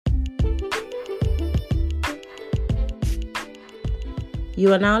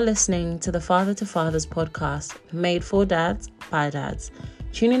You are now listening to the Father to Fathers podcast, made for dads by dads.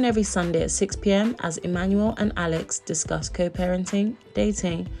 Tune in every Sunday at 6 p.m. as Emmanuel and Alex discuss co-parenting,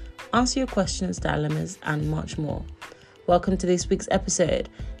 dating, answer your questions, dilemmas, and much more. Welcome to this week's episode.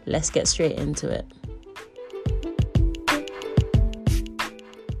 Let's get straight into it.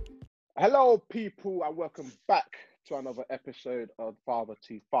 Hello, people, and welcome back to another episode of Father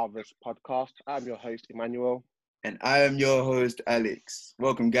to Fathers podcast. I'm your host, Emmanuel. And I am your host, Alex.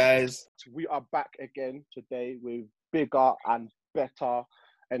 Welcome, guys. We are back again today with bigger and better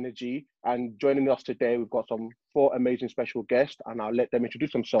energy. And joining us today, we've got four amazing special guests, and I'll let them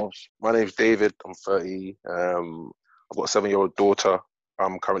introduce themselves. My name's David. I'm 30. I've got a 7-year-old daughter.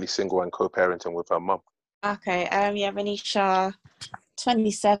 I'm currently single and co-parenting with her mum. Okay, Renisha,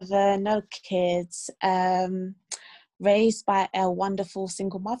 27, no kids, raised by a wonderful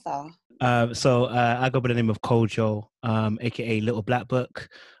single mother. So I go by the name of Kojo, aka Little Black Book.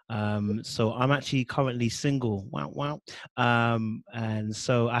 So I'm actually currently single. Wow. And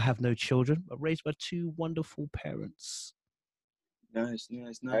so I have no children, but raised by two wonderful parents. Nice.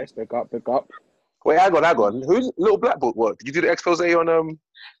 Nice, big up. Wait, hang on. Who's Little Black Book? What? Did you do the expose on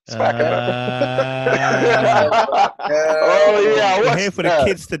SPAC? Oh, yeah. We're here for the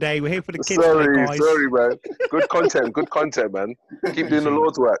kids today. Sorry, man. Good content, man. Keep doing the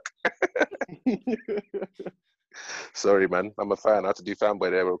Lord's work. Sorry, man. I'm a fan. I had to do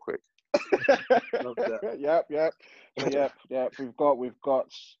fanboy there real quick. Love that. Yep. We've got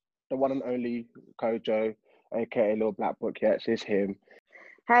the one and only Kojo, aka Little Black Book. Yes, it's him.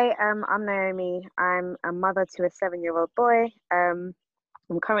 Hey, I'm Naomi. I'm a mother to a 7-year-old boy. I'm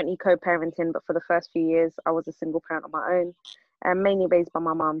currently co-parenting, but for the first few years, I was a single parent on my own, mainly raised by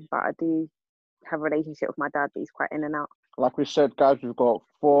my mum, but I do have a relationship with my dad, but he's quite in and out. Like we said, guys, we've got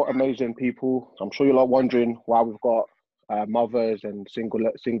four amazing people. I'm sure you're all wondering why we've got mothers and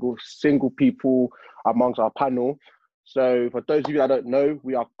single people amongst our panel. So for those of you that don't know,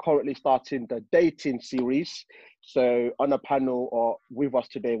 we are currently starting the dating series. So on the panel or with us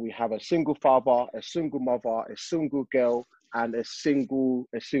today, we have a single father, a single mother, a single girl, and a single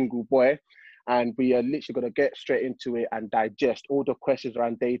boy. And we are literally going to get straight into it and digest all the questions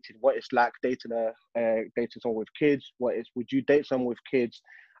around dating, what it's like dating someone with kids, would you date someone with kids,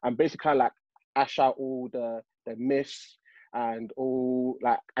 and basically kind of like ash out all the myths and all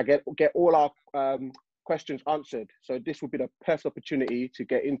get all our questions answered. So this would be the perfect opportunity to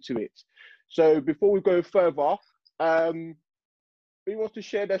get into it. So before we go further, who wants to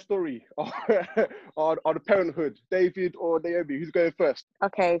share their story on the parenthood? David or Naomi? Who's going first?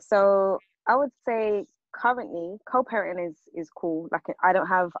 Okay, so I would say currently co-parenting is cool. Like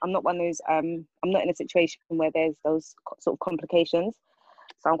I'm not one of those, I'm not in a situation where there's those sort of complications.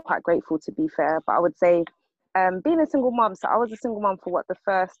 So I'm quite grateful, to be fair. But I would say being a single mom, so I was a single mom for the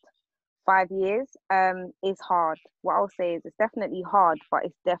first 5 years, is hard. What I'll say is it's definitely hard, but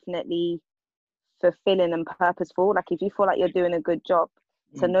it's definitely fulfilling and purposeful. Like if you feel like you're doing a good job,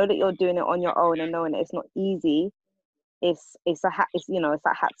 to know that you're doing it on your own and knowing that it's not easy, it's like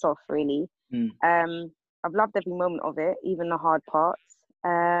hats off, really. I've loved every moment of it, even the hard parts.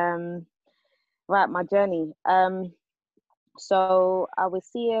 Right, my journey. So I was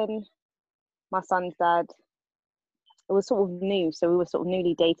seeing my son's dad. It was sort of new, so we were sort of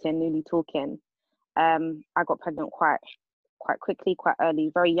newly dating, newly talking. I got pregnant quite quickly, quite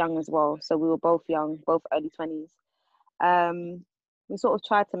early, very young as well. So we were both young, both early 20s. We sort of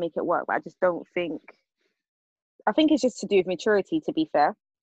tried to make it work, but I think it's just to do with maturity, to be fair.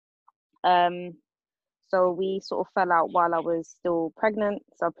 So we sort of fell out while I was still pregnant.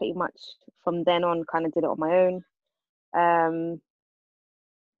 So pretty much from then on, kind of did it on my own.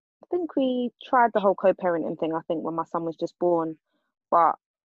 I think we tried the whole co-parenting thing, I think, when my son was just born. But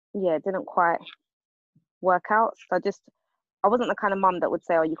yeah, it didn't quite work out. So I wasn't the kind of mum that would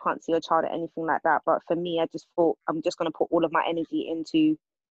say, oh, you can't see your child or anything like that. But for me, I just thought I'm just going to put all of my energy into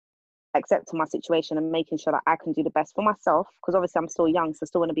accepting my situation and making sure that I can do the best for myself. Because obviously I'm still young, so I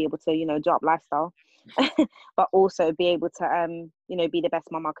still want to be able to, job lifestyle, but also be able to, be the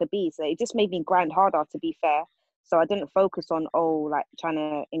best mum I could be. So it just made me grind harder, to be fair. So I didn't focus on, trying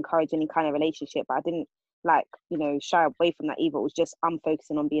to encourage any kind of relationship. But I didn't shy away from that either. It was just, I'm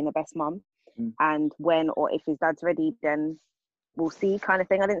focusing on being the best mum. And when or if his dad's ready, then we'll see, kind of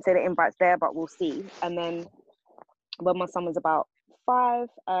thing. I didn't say the invite's there, but we'll see. And then when my son was about 5,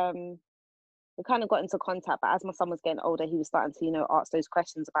 we kind of got into contact. But as my son was getting older, he was starting to, ask those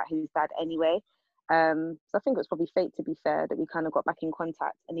questions about his dad anyway. So I think it was probably fate, to be fair, that we kind of got back in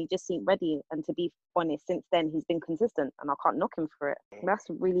contact, and he just seemed ready. And to be honest, since then he's been consistent, and I can't knock him for it. That's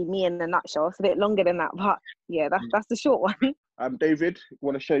really me in a nutshell. It's a bit longer than that, but yeah, that's the short one. David, you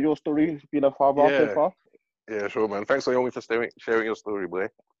want to share your story being a father so Yeah, far? yeah, sure, man. Thanks, Naomi, for sharing your story, boy.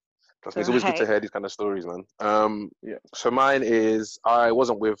 Trust me, it's always good to Right. hear these kind of stories, man. Yeah. So mine is I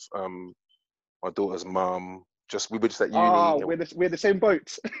wasn't with my daughter's mum. We were just at uni. We're the same boat.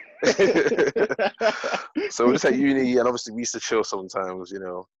 So we're just at uni, and obviously we used to chill sometimes,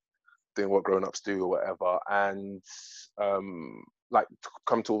 doing what grown-ups do or whatever. And like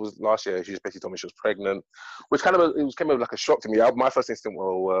come towards last year, she just basically told me she was pregnant, which kind of like a shock to me. My first instinct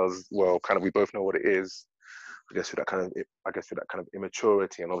was kind of we both know what it is. I guess through that kind of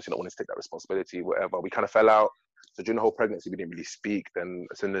immaturity and obviously not wanting to take that responsibility, whatever. We kind of fell out. So during the whole pregnancy, we didn't really speak. Then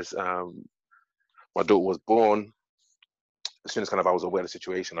as soon as my daughter was born, as soon as kind of I was aware of the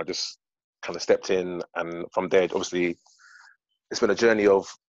situation, I just kind of stepped in, and from there, obviously, it's been a journey of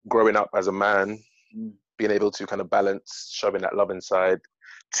growing up as a man, being able to kind of balance showing that love inside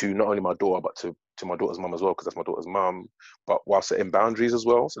to not only my daughter but to my daughter's mum as well, because that's my daughter's mum, but while setting boundaries as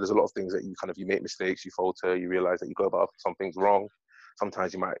well. So there's a lot of things that you make mistakes, you falter, you realize that you go about something's wrong.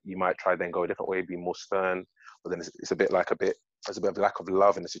 Sometimes you might try then go a different way, be more stern, but then it's a bit of lack of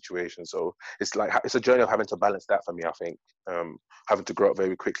love in the situation. So it's a journey of having to balance that for me, I think. Having to grow up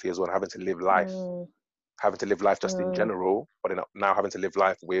very quickly as well, having to live life just in general, but now having to live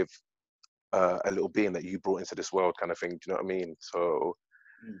life with a little being that you brought into this world, kind of thing. Do you know what I mean? So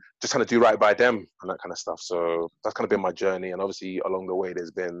just trying to do right by them and that kind of stuff. So that's kind of been my journey, and obviously along the way there's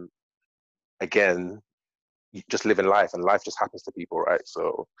been, again, just living life, and life just happens to people, right?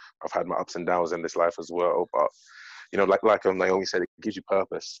 So I've had my ups and downs in this life as well, but like Naomi said, it gives you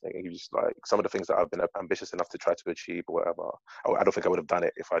purpose. It gives you like some of the things that I've been ambitious enough to try to achieve or whatever. I don't think I would have done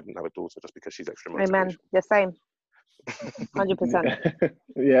it if I didn't have a daughter, just because she's extra motivational. Amen. The same. 100%.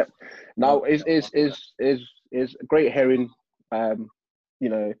 Yeah. Now is great hearing,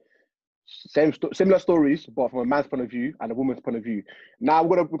 similar stories, but from a man's point of view and a woman's point of view. Now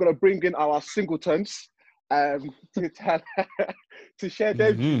we're gonna bring in our singletons, to share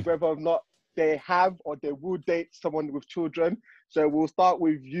their views whether or not they have or they will date someone with children. So we'll start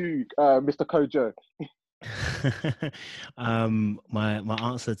with you, Mr. Kojo. My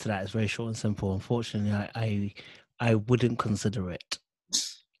answer to that is very short and simple. Unfortunately, I wouldn't consider it.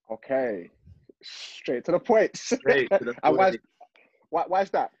 Okay, straight to the point. And why is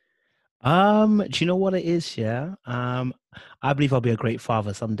that? Do you know what it is? Yeah. I believe I'll be a great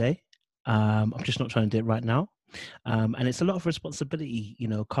father someday. I'm just not trying to do it right now. And it's a lot of responsibility,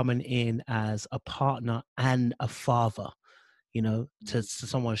 coming in as a partner and a father, to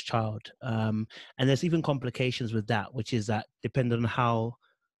someone's child. And there's even complications with that, which is that depending on how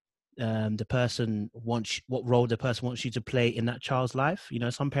the person what role the person wants you to play in that child's life.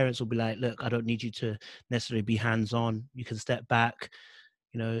 Some parents will be like, look, I don't need you to necessarily be hands-on. You can step back.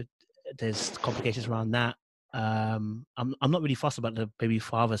 There's complications around that. I'm not really fussed about the baby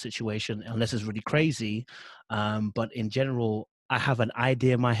father situation unless it's really crazy. But in general, I have an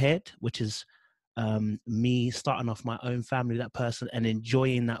idea in my head, which is me starting off my own family, that person, and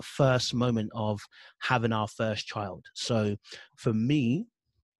enjoying that first moment of having our first child. So for me,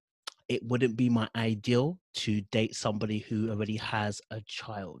 it wouldn't be my ideal to date somebody who already has a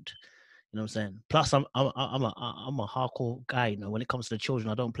child. You know what I'm saying? Plus, I'm a hardcore guy. When it comes to the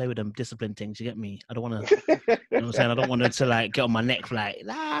children, I don't play with them discipline things. You get me? I don't want to. You know what I'm saying? I don't want them to like get on my neck like,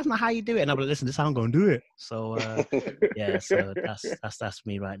 that's not how you do it. And I'm like, listen, this is how I'm gonna do it. So yeah, so that's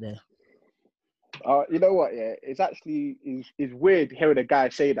me right there. You know what? Yeah, it's actually is weird hearing a guy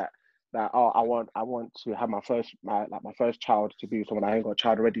say that I want to have my first child to be with someone I ain't got a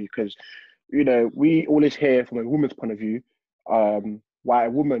child already, because we always hear from a woman's point of view why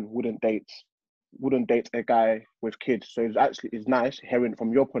a woman wouldn't date a guy with kids. So it's nice hearing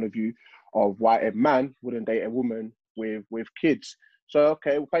from your point of view of why a man wouldn't date a woman with kids. So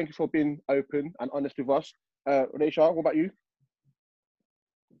okay, well, thank you for being open and honest with us. Renisha, what about you?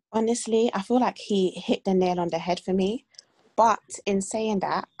 Honestly, I feel like he hit the nail on the head for me. But in saying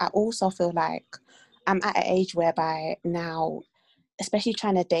that, I also feel like I'm at an age whereby now, especially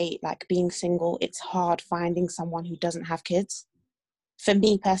trying to date, like being single, it's hard finding someone who doesn't have kids. For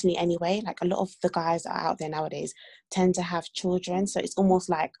me personally anyway, like a lot of the guys that are out there nowadays tend to have children. So it's almost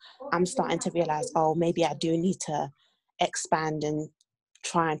like I'm starting to realize, maybe I do need to expand and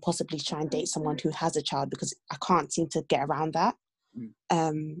possibly try and date someone who has a child, because I can't seem to get around that.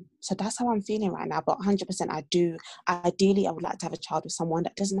 So that's how I'm feeling right now. But 100%, ideally I would like to have a child with someone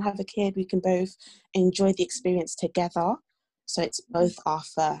that doesn't have a kid. We can both enjoy the experience together. So it's both our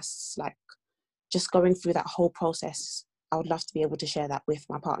firsts, like just going through that whole process. I would love to be able to share that with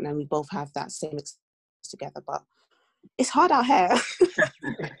my partner, and we both have that same experience together. But it's hard out here.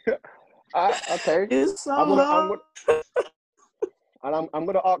 Okay. It's so hard. and I'm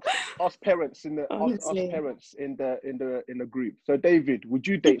gonna ask parents in the ask Honestly. parents in the group. So David, would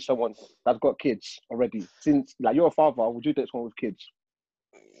you date someone that's got kids already? Since like you're a father, would you date someone with kids?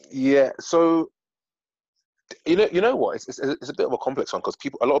 Yeah. So you know what? It's a bit of a complex one because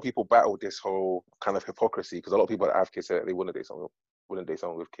a lot of people battle this whole kind of hypocrisy because a lot of people that have kids say that they wouldn't date someone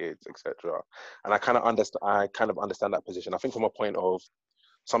with kids, etc. And I kind of understand that position. I think from a point of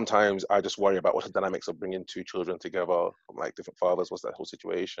sometimes I just worry about what the dynamics of bringing two children together from like different fathers. What's that whole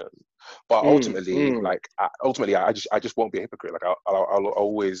situation? But ultimately, I just won't be a hypocrite. Like I'll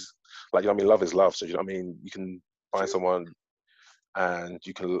always, like, you know what I mean, love is love. So you know what I mean, you can find someone and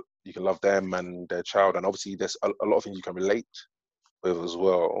you can love them and their child, and obviously there's a lot of things you can relate with as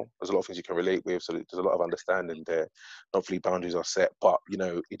well. There's a lot of things you can relate with, so there's a lot of understanding there. Hopefully boundaries are set, but you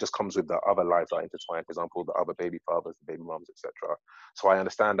know, it just comes with the other lives that are intertwined. For example, the other baby fathers, the baby mums, etc. So I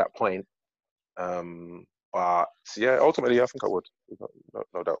understand that point. But yeah, ultimately, I think I would,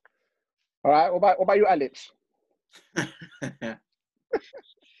 no doubt. All right. What about you, Alex?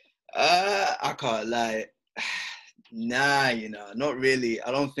 I can't lie. Nah, you know, not really. I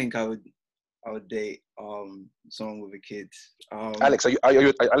don't think I would date someone with a kid. Alex, are you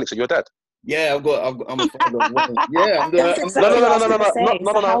Alex? Are you a dad? Yeah, I'm a father of one. Yeah, That's exactly what I was going to say.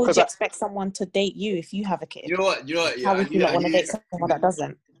 No, So how would you I- expect someone to date you if you have a kid? You know what? Yeah, How would you not want to date someone that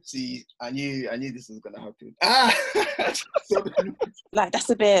doesn't? See, I knew this was gonna happen. Like, that's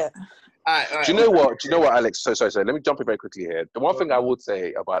a bit. All right, Do you know what, Alex? So sorry. Let me jump in very quickly here. The one thing I would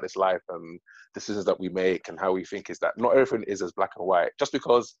say about this life and decisions that we make and how we think is that not everything is as black and white. Just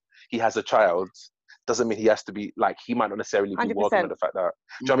because he has a child doesn't mean he has to be like, he might not necessarily be 100%. welcome to the fact that. Do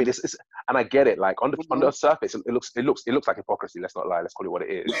you know what I mean? It's and I get it. Like on the surface, it looks like hypocrisy. Let's not lie. Let's call it what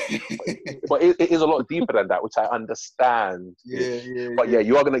it is. but it is a lot deeper than that, which I understand. But yeah,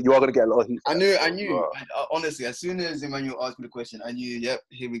 you are gonna get a lot of heat. I knew. Honestly, as soon as Emmanuel asked me the question, I knew. Yep,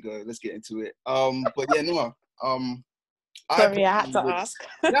 here we go. Let's get into it. But yeah, no. Sorry, I had to ask.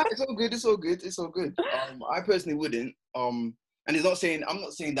 Yeah, it's all good. I personally wouldn't. And I'm not saying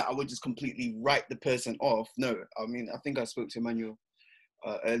that I would just completely write the person off. No, I mean, I think I spoke to Emmanuel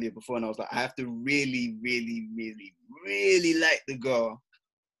earlier before, and I was like, I have to really, really, really, really like the girl.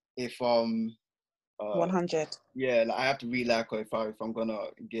 If 100. yeah, like I have to really like her if I'm gonna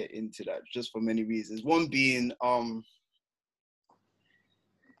get into that, just for many reasons. One being, I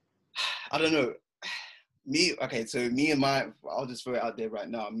don't know. I'll just throw it out there right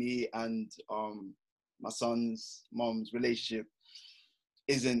now. Me and my son's mom's relationship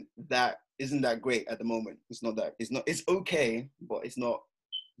isn't that great at the moment. It's okay, but it's not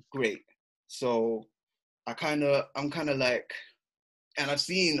great. So I'm kind of like, and I've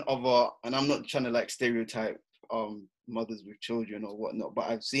seen other, and I'm not trying to like stereotype mothers with children or whatnot, but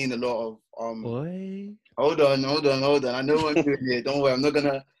I've seen a lot of Boy. Hold on. I know what I'm doing here. Don't worry, I'm not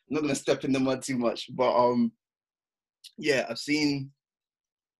gonna step in the mud too much. But yeah, I've seen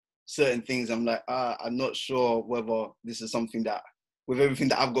certain things. I'm like, I'm not sure whether this is something that, with everything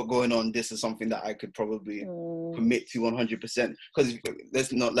that I've got going on, this is something that I could probably commit to 100%. Because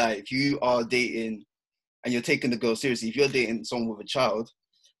let's not lie, if you are dating and you're taking the girl seriously, if you're dating someone with a child,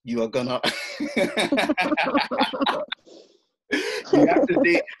 you are gonna. You have to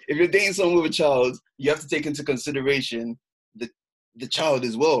date. If you're dating someone with a child, you have to take into consideration the child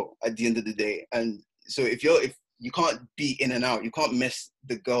as well. At the end of the day, and so if you can't be in and out, you can't mess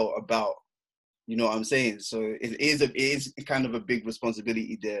the girl about. You know what I'm saying? So it is kind of a big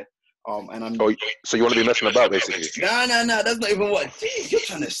responsibility there. And I'm. Oh, so you want to be messing about, basically? No, that's not even what. Jeez, you're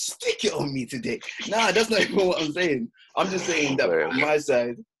trying to stick it on me today. Nah, that's not even what I'm saying. I'm just saying that from my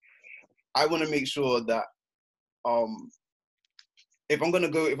side, I want to make sure that if I'm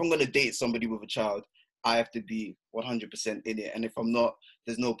gonna date somebody with a child, I have to be 100% in it. And if I'm not,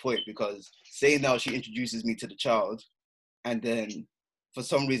 there's no point, because say now she introduces me to the child, and then for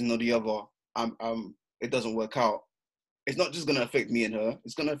some reason or the other, it doesn't work out. It's not just gonna affect me and her;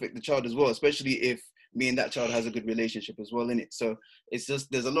 it's gonna affect the child as well. Especially if me and that child has a good relationship as well in it. So it's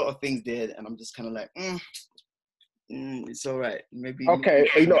just, there's a lot of things there, and I'm just kind of like, it's all right. Maybe. Okay,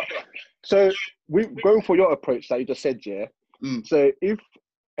 you know. So we going for your approach that you just said, yeah. So if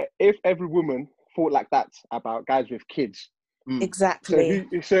every woman thought like that about guys with kids, Exactly.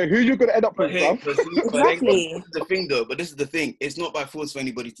 So who you gonna end up with, bruv? Exactly. This is the thing, though. But this is the thing. It's not by force for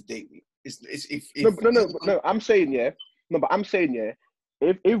anybody to date me. No. I'm saying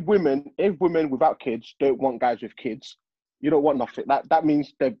if women without kids don't want guys with kids, you don't want nothing. That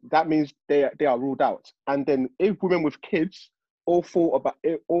means they are ruled out. And then if women with kids all thought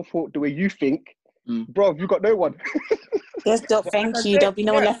the way you think, bro, you got no one. Yes, thank you. There'll be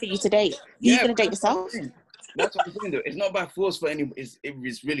no one left for you to date. You're gonna date yourself? That's what I'm saying though. It's not by force for any.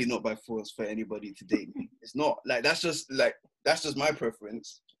 It's really not by force for anybody to date me. It's not like that's just my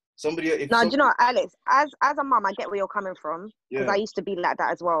preference. No, do you know what, Alex? As a mum, I get where you're coming from because Yeah. I used to be like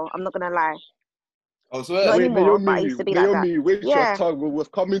that as well. I'm not gonna lie. Oh, so Not Wait, anymore, but I used to be like that. Naomi, wait Yeah. your tongue. Was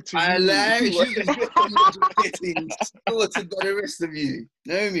coming to I you. like she's getting sorted by the rest of you.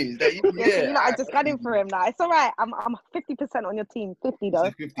 Naomi, that you, Yeah, so you lot are just gunning for him now. It's all right. I'm 50% on your team. 50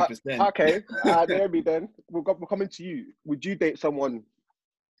 though. 50%. Okay, Naomi, then we're coming to you. Would you date someone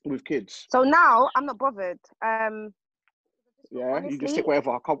with kids? So now I'm not bothered. Yeah, you just honestly, take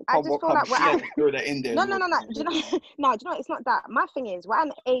whatever. I just feel like we're at Throw that in there. no. Do you know? No, do you know? It's not that. My thing is, we're at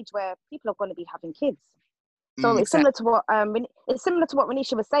an age where people are going to be having kids. So it's similar to what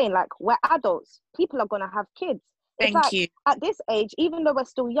Renisha was saying. Like, we're adults. People are going to have kids. It's Thank like you. at this age, even though we're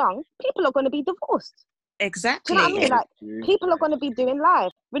still young, people are going to be divorced. Exactly. Do you know what I mean? Like, people are going to be doing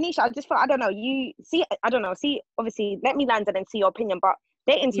life. Renisha, I just feel, I don't know. See, obviously, let me land and then see your opinion. But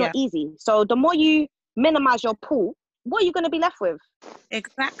dating's not easy. So the more you minimize your pool, what are you going to be left with?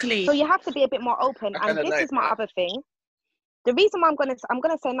 Exactly. So you have to be a bit more open. And this is my other thing. The reason why I'm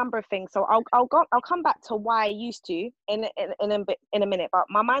gonna say a number of things. So I'll come back to why I used to in a minute. But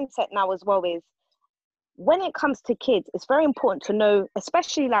my mindset now as well is, when it comes to kids, it's very important to know,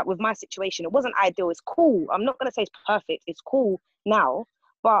 especially like with my situation, it wasn't ideal. It's cool. I'm not gonna say it's perfect. It's cool now,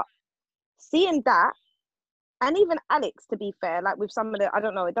 but seeing that, and even Alex, to be fair, like with some of the, I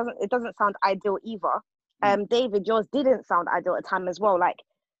don't know, it doesn't sound ideal either. David, yours didn't sound ideal at the time as well. Like,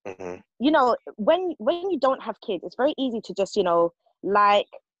 you know, when you don't have kids, it's very easy to just, you know, like,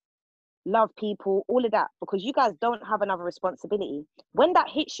 love people, all of that, because you guys don't have another responsibility. When that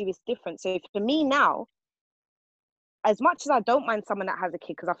hits you, it's different. So for me now, as much as I don't mind someone that has a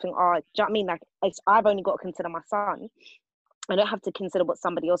kid, because I think, oh, do you know what I mean? Like, I've only got to consider my son. I don't have to consider what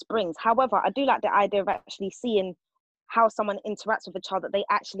somebody else brings. However, I do like the idea of actually seeing how someone interacts with a child that they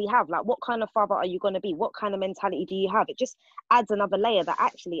actually have. Like, what kind of father are you going to be? What kind of mentality do you have? It just adds another layer that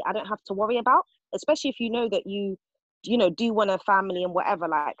actually I don't have to worry about, especially if you know that you know, do want a family and whatever.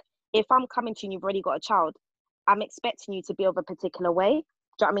 Like, if I'm coming to you and you've already got a child, I'm expecting you to be of a particular way. Do you know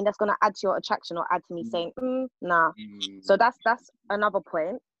what I mean? That's going to add to your attraction or add to me saying, nah. So that's another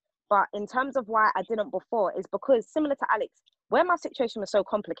point. But in terms of why I didn't before, is because, similar to Alex, where my situation was so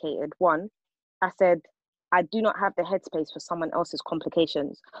complicated, one, I said, I do not have the headspace for someone else's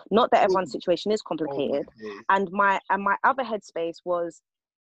complications. Not that everyone's situation is complicated. And my other headspace was,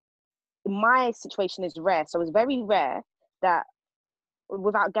 my situation is rare. So it's very rare that,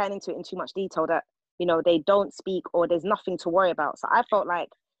 without getting into it in too much detail, that, you know, they don't speak or there's nothing to worry about. So I felt like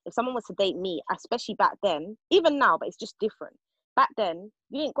if someone was to date me, especially back then, even now, but it's just different. Back then,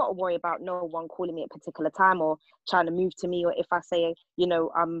 you ain't got to worry about no one calling me at a particular time or trying to move to me, or if I say, you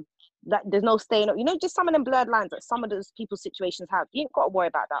know, that there's no staying up, you know, just some of them blurred lines that some of those people's situations have. You ain't got to worry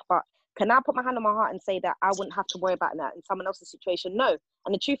about that. But can I put my hand on my heart and say that I wouldn't have to worry about that in someone else's situation? No.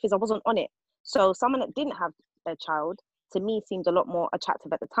 And the truth is, I wasn't on it. So someone that didn't have a child, to me, seemed a lot more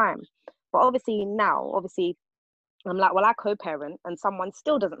attractive at the time. But obviously now, I'm like, well, I co-parent and someone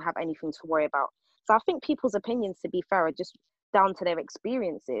still doesn't have anything to worry about. So I think people's opinions, to be fair, are just down to their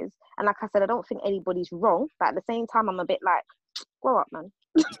experiences. And like I said, I don't think anybody's wrong, but at the same time, I'm a bit like, grow up, man.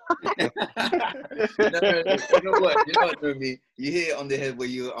 No, you know what, Naomi? You hit it on the head where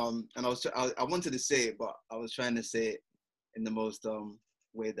you and I wanted to say it, but I was trying to say it in the most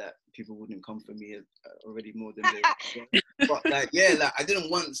way that people wouldn't come for me already more than they. But like, yeah, like I didn't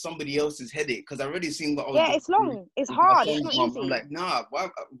want somebody else's headache, because I already seen what I was Yeah, it's long, it's hard, it's not easy. I'm like, nah, why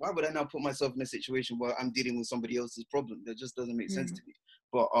would I now put myself in a situation where I'm dealing with somebody else's problem? That just doesn't make sense to me.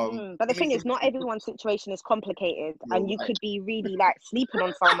 But the thing is, not everyone's situation is complicated, and you could be really like sleeping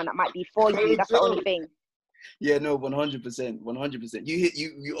on someone that might be for you. That's the only thing. Yeah, no, 100%.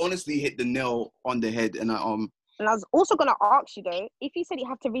 You honestly hit the nail on the head, and And I was also gonna ask you though, if you said you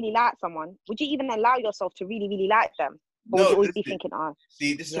have to really like someone, would you even allow yourself to really, really like them? Or would you always be thinking,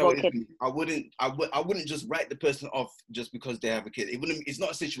 see, this is how it is. I wouldn't just write the person off just because they have a kid. It's not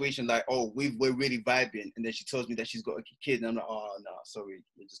a situation like, oh, we're really vibing, and then she tells me that she's got a kid, and I'm like, oh no, sorry,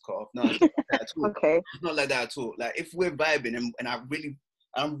 you just cut off. No, it's not like that at all. Okay. It's not like that at all. Like, if we're vibing and I'm really,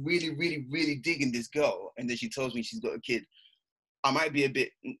 really, really digging this girl, and then she tells me she's got a kid, I might be a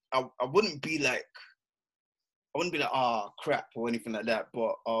bit, I wouldn't be like, crap or anything like that,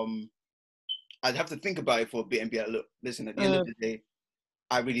 but I'd have to think about it for a bit and be like, look, listen, at the end of the day,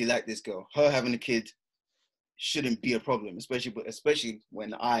 I really like this girl. Her having a kid shouldn't be a problem, especially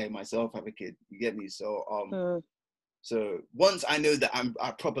when I myself have a kid. You get me? So so once I know that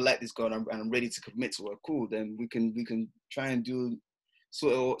I proper like this girl and I'm ready to commit to her, cool, then we can try and do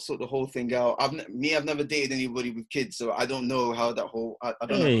sort the whole thing out. I've never dated anybody with kids, so I don't know how that whole I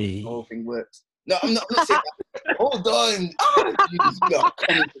don't know how the whole thing works. No, I'm not saying that. Hold on.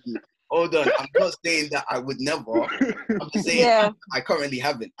 Hold on. I'm not saying that I would never. I'm just saying I currently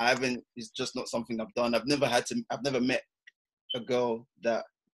haven't. It's just not something I've done. I've never met a girl that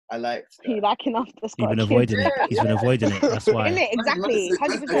I liked. You liking after Scott? He's been avoiding it. He's been avoiding it. That's why. Isn't it? Exactly.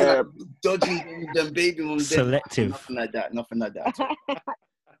 100%. Yeah. Dodging them baby moms. Selective. Nothing like that.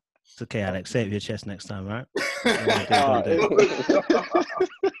 It's okay, Alex. Say it with your chest next time, right?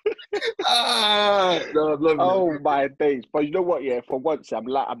 No, I'm loving Oh my days! But you know what? Yeah, for once, I'm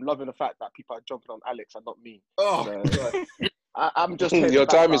loving the fact that people are jumping on Alex and not me. Oh, So, I'm just your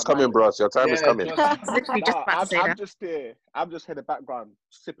time is coming, bros. Your time is coming. Literally just about to say I'm that. just here. I'm just here in the background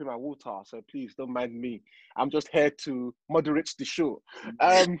sipping my water. So please don't mind me. I'm just here to moderate the show.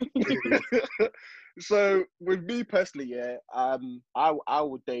 So with me personally, yeah, I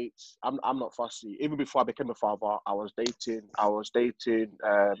would date. I'm not fussy. Even before I became a father, I was dating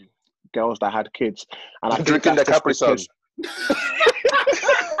girls that had kids, and I'm drinking the Capri Sun.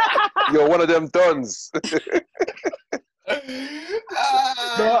 You're one of them dons. You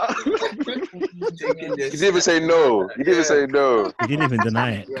didn't even say no. You didn't even say no. You didn't even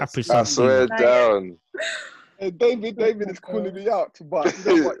deny it. Capri Sun. I swear down. David is calling me out, but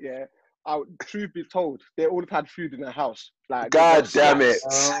you know what? Yeah, truth be told, they all had food in their house. Like, God damn it!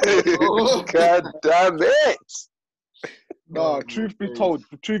 God damn it! No, truth be told,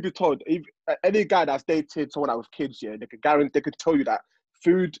 if any guy that's dated someone that with kids, yeah, they can tell you that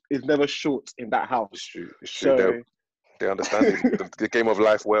food is never short in that house. It's true. So, they understand the game of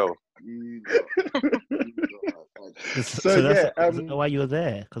life well. So that's why you were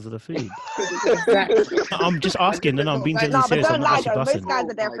there, because of the food. I'm just asking, and I'm being genuinely serious. But don't lie, actually though. busting. Most guys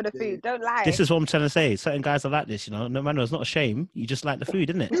are there for the food. Don't lie. This is what I'm trying to say. Certain guys are like this, you know. No matter, it's not a shame. You just like the food,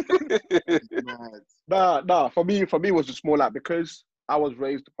 isn't it? Nah. For me, it was just more like, because I was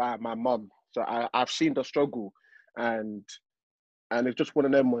raised by my mum, so I've seen the struggle, and it's just one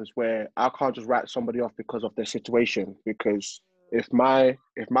of them ones where I can't just write somebody off because of their situation. Because if my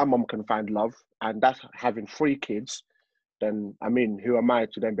mum can find love, and that's having 3 kids, then I mean, who am I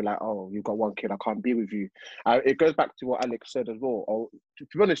to then be like, oh, you've got 1 kid, I can't be with you. It goes back to what Alex said as well. Or to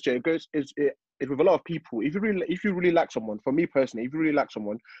be honest, Jay, it's with a lot of people. If you really like someone, for me personally, if you really like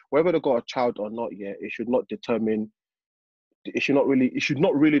someone, whether they got a child or not, yeah, it should not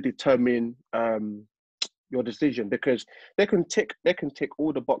really determine your decision, because they can tick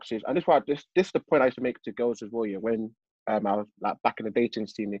all the boxes. And this is the point I used to make to girls as well. Yeah, when I was like back in the dating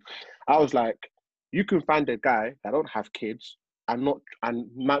scene, I was like, you can find a guy that don't have kids and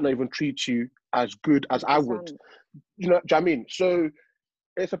might not even treat you as good as I would. You know what I mean? So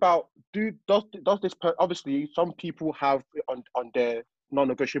it's about, does this obviously some people have on their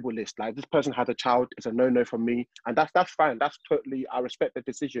non-negotiable list, like, this person has a child, it's a no for me, and that's fine. That's totally, I respect the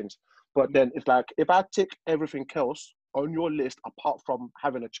decisions. But then it's like, if I tick everything else on your list apart from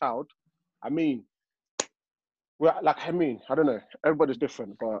having a child, I mean, well, like, I don't know, everybody's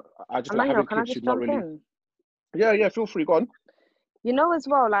different, but I just Emmanuel, having can I kids just should not jump really. in? Yeah, feel free, go on. You know, as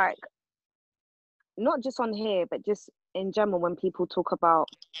well, like, not just on here, but just in general, when people talk about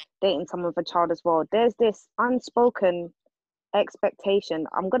dating someone with a child as well, there's this unspoken expectation.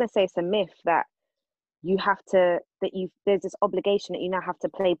 I'm gonna say it's a myth that there's this obligation that you now have to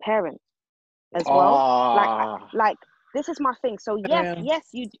play parent as well. Like this is my thing. So yes,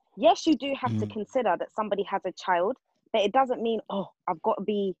 you do have to consider that somebody has a child, but it doesn't mean, oh, I've got to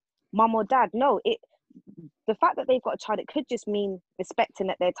be mum or dad. No, the fact that they've got a child, it could just mean respecting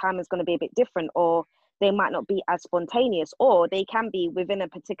that their time is going to be a bit different, or they might not be as spontaneous, or they can be within a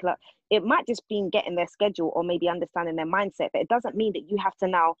particular, it might just be getting their schedule or maybe understanding their mindset, but it doesn't mean that you have to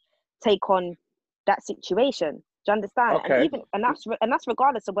now take on that situation. Do you understand? Okay. And that's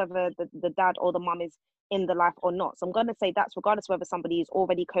regardless of whether the dad or the mum is in the life or not. So I'm going to say that's regardless of whether somebody is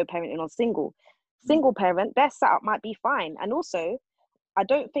already co-parenting or single parent, their setup might be fine. And also, I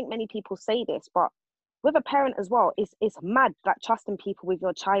don't think many people say this, but with a parent as well, it's mad that trusting people with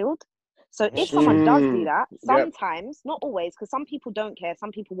your child. So if someone does do that, sometimes, not always, because some people don't care,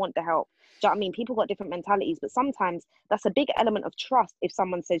 some people want the help. Do you know what I mean? People got different mentalities, but sometimes that's a big element of trust if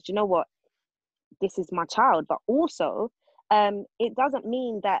someone says, you know what, this is my child. But also, it doesn't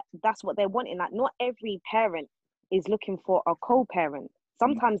mean that that's what they're wanting. Like, not every parent is looking for a co-parent.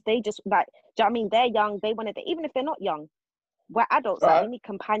 Sometimes they just, like, do you know what I mean? They're young, they want it, even if they're not young. We're adults, like, we need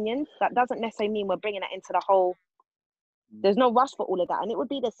companions. That doesn't necessarily mean we're bringing that into the whole. There's no rush for all of that. And it would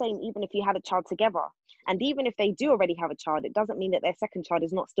be the same even if you had a child together. And even if they do already have a child, it doesn't mean that their second child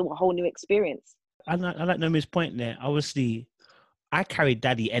is not still a whole new experience. I like Nomi's point there. Obviously, I carry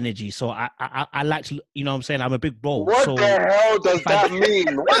daddy energy, so I like to, you know what I'm saying? I'm a big bro. What So the hell does that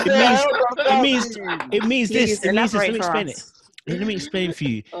mean? What the hell does that mean? it means Please this. It means this. Let elaborate me for explain it. us. Let me explain for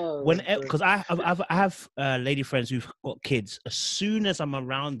you. Oh, Because I have lady friends who've got kids. As soon as I'm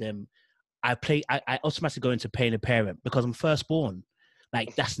around them, I automatically go into paying a parent because I'm firstborn.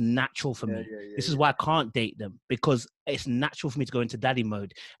 Like, that's natural for me. This is why I can't date them, because it's natural for me to go into daddy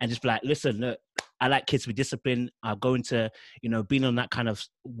mode and just be like, listen, look, I like kids to be disciplined. I'll go into, being on that kind of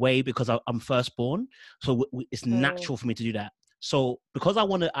way because I'm firstborn. So it's natural for me to do that. So because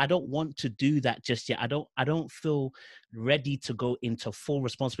I don't want to do that just yet. I don't feel ready to go into full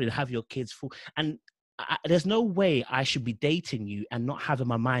responsibility, have your kids full. And there's no way I should be dating you and not have in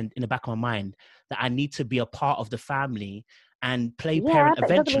the back of my mind, that I need to be a part of the family and play parent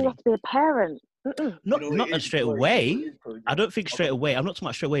but it doesn't mean you eventually. have to be a parent. Not straight away. I don't think straight away. I'm not talking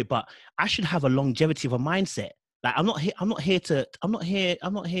about straight away, but I should have a longevity of a mindset. Like, I'm not here to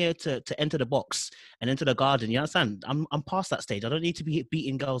enter the box and enter the garden. You understand? I'm past that stage. I don't need to be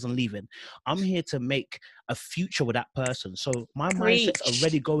beating girls and leaving. I'm here to make a future with that person. So my mindset's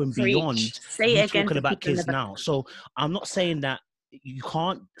already going beyond Say you it again talking for about people in kids the back. now. So I'm not saying that you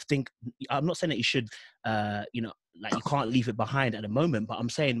can't think. I'm not saying that you should, like, you can't leave it behind at the moment. But I'm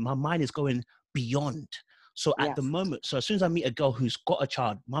saying my mind is going beyond. So at the moment, so as soon as I meet a girl who's got a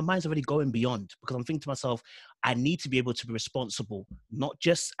child, my mind's already going beyond, because I'm thinking to myself, I need to be able to be responsible, not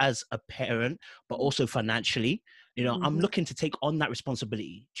just as a parent, but also financially. I'm looking to take on that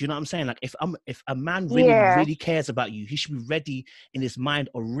responsibility. Do you know what I'm saying? Like, if a man really cares about you, he should be ready in his mind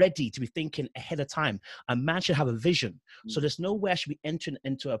already to be thinking ahead of time. A man should have a vision. So there's no way I should be entering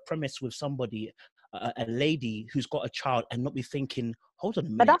into a premise with somebody, a lady who's got a child, and not be thinking, hold on a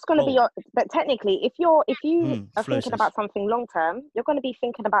minute. But that's going to be but technically, if you are Flo thinking says. about something long term, you're going to be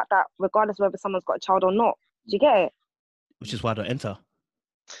thinking about that regardless of whether someone's got a child or not. Do you get it? Which is why I don't enter.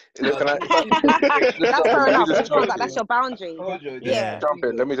 That's fair enough. That's your boundary.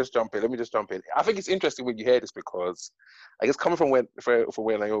 Let me just jump in. I think it's interesting when you hear this, because I guess coming from where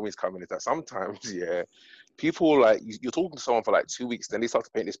Naomi's coming, is that sometimes, people, like, you're talking to someone for like 2 weeks, then they start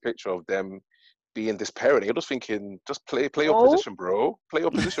to paint this picture of them being this parent. You're just thinking, just play your position, bro. Play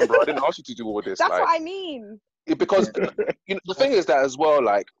your position, bro. I didn't ask you to do all this. That's what I mean. Because the thing is that as well,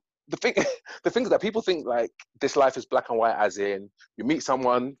 like, the thing is that people think like this life is black and white, as in you meet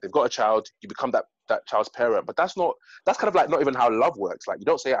someone, they've got a child, you become that child's parent. But that's kind of like not even how love works. Like, you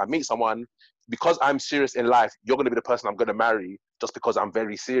don't say, I meet someone, because I'm serious in life, you're going to be the person I'm going to marry just because I'm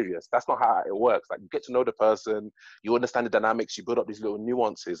very serious. That's not how it works. Like, you get to know the person, you understand the dynamics, you build up these little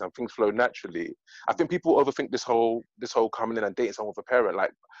nuances, and things flow naturally. I think people overthink this whole coming in and dating someone with a parent.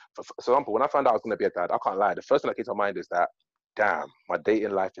 Like, for example, when I found out I was going to be a dad, I can't lie, the first thing that came to my mind is that, damn, my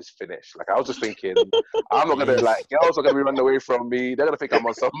dating life is finished. Like, I was just thinking, I'm not gonna, like, girls are gonna be running away from me. They're gonna think I'm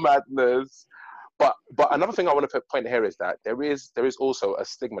on some madness. But another thing I want to point here is that there is also a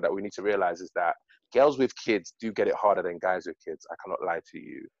stigma that we need to realize, is that girls with kids do get it harder than guys with kids. I cannot lie to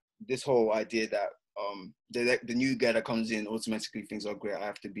you. This whole idea that the new guy that comes in automatically thinks, oh great, I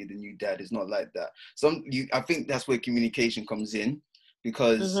have to be the new dad. It's not like that. I think that's where communication comes in.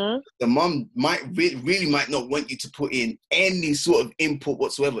 Because the mom really might not want you to put in any sort of input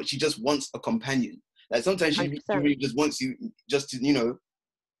whatsoever. She just wants a companion. Like, sometimes she really just wants you just to,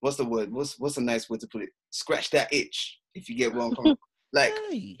 what's the word? What's a nice word to put it? Scratch that itch, if you get what I'm coming. Like,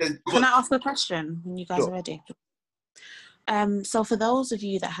 can I ask a question when you guys are ready? So for those of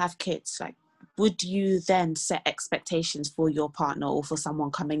you that have kids, like, would you then set expectations for your partner or for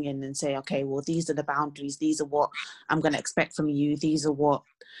someone coming in and say, okay, well, these are the boundaries, these are what I'm going to expect from you, these are what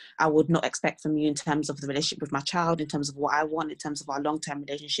I would not expect from you in terms of the relationship with my child, in terms of what I want, in terms of our long-term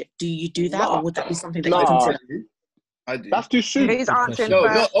relationship? Do you do that, or would that be something that you consider? I do. That's too soon. Who's answering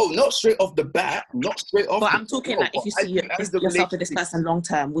first? Not straight off the bat. Not straight off. But I'm talking like, if you see yourself with this person long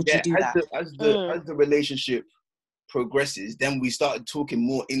term, would you do that? As the relationship progresses, then we started talking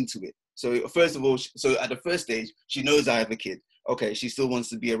more into it. So first of all, at the first stage, she knows I have a kid. Okay, she still wants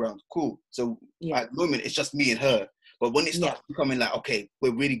to be around. Cool. So at the moment, it's just me and her. But when it starts becoming like, okay,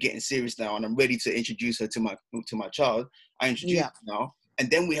 we're really getting serious now, and I'm ready to introduce her to my child, I introduce her now, and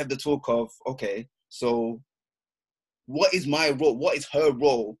then we have the talk of, okay, so what is my role? What is her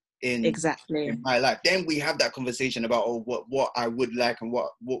role in my life? Then we have that conversation about what I would like, and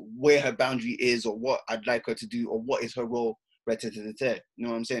where her boundary is, or what I'd like her to do, or what is her role. You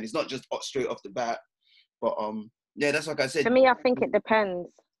know what I'm saying? It's not just straight off the bat, but that's like I said. For me, I think it depends.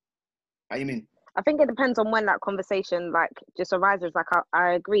 How you mean? I think it depends on when that conversation just arises. Like,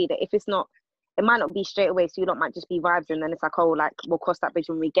 I agree that if it's not it might not be straight away, so you lot might just be vibes, and then it's like, oh, like, we'll cross that bridge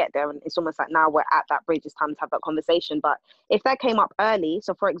when we get there, and it's almost like now we're at that bridge, it's time to have that conversation. But if that came up early,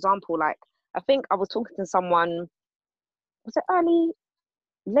 so for example, like, I think I was talking to someone, was it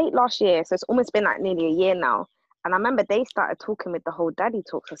late last year, so it's almost been like nearly a year now, and I remember they started talking with the whole daddy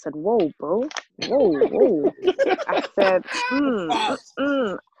talks. I said, whoa, bro, whoa. I said,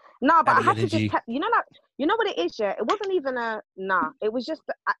 no, but I had to just, like, you know what it is, yeah? It wasn't even it was just,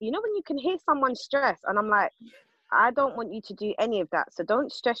 you know when you can hear someone stress, and I'm like, I don't want you to do any of that, so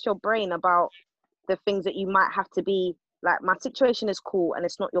don't stress your brain about the things that you might have to be, like, my situation is cool, and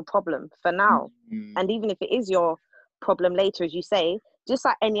it's not your problem for now, and even if it is your problem later, as you say, just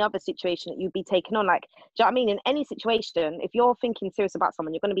like any other situation that you'd be taking on, like, do you know what I mean? In any situation, if you're thinking serious about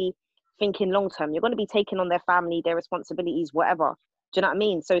someone, you're going to be thinking long term, you're going to be taking on their family, their responsibilities, whatever. Do you know what I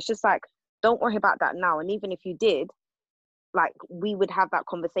mean? So it's just like, don't worry about that now. And even if you did, like, we would have that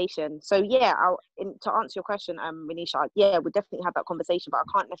conversation. So yeah, to answer your question, Renisha, yeah, we'd definitely have that conversation, but I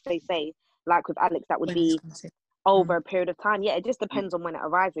can't necessarily say, like with Alex, that would be over a period of time. Yeah, it just depends on when it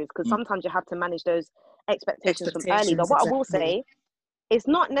arises, because sometimes you have to manage those expectations from early. But what I will say, it's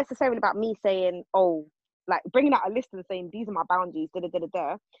not necessarily about me saying, oh, like bringing out a list and saying, these are my boundaries,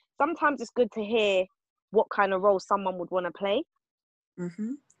 da-da-da-da-da. Sometimes it's good to hear what kind of role someone would want to play.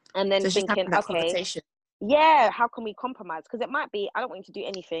 And then so thinking, okay, yeah, how can we compromise? Because it might be, I don't want you to do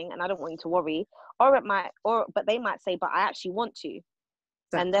anything and I don't want you to worry. But they might say, but I actually want to.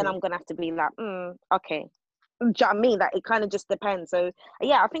 Exactly. And then I'm going to have to be like, okay. Do you know what I mean? Like, it kind of just depends. So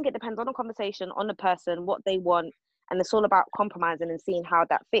yeah, I think it depends on the conversation, on the person, what they want. And it's all about compromising and seeing how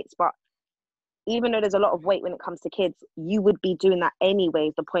that fits. But even though there's a lot of weight when it comes to kids, you would be doing that anyway,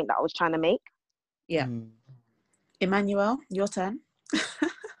 is the point that I was trying to make. Yeah. Emmanuel, your turn.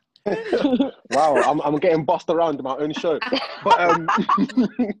 Wow, I'm getting bossed around in my own show. But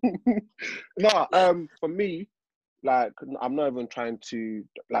for me, like, I'm not even trying to,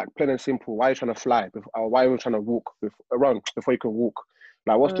 like, plain and simple, why are you trying to fly? Or why are you trying to run before you can walk?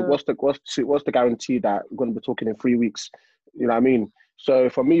 Like, what's the guarantee that we're going to be talking in 3 weeks? You know what I mean?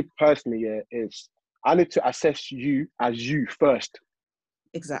 So for me personally, yeah, I need to assess you as you first.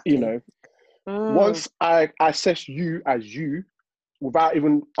 Exactly. You know, once I assess you as you, without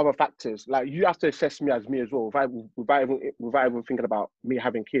even other factors, like, you have to assess me as me as well, without even thinking about me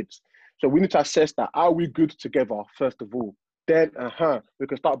having kids. So we need to assess that. Are we good together, first of all? Then, we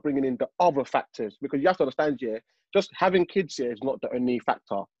can start bringing in the other factors, because you have to understand, yeah, just having kids here is not the only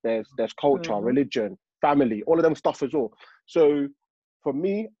factor. There's culture, religion, family, all of them stuff as well. So for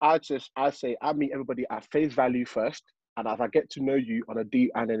me, I say I meet everybody at face value first, and as I get to know you and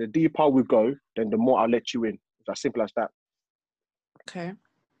then the deeper we go, then the more I'll let you in. It's as simple as that. Okay.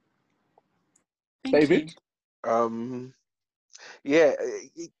 David?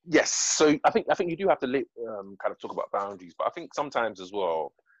 Yes. So I think you do have to kind of talk about boundaries, but I think sometimes as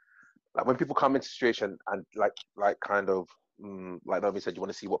well, like, when people come into a situation and like kind of like Naomi said, you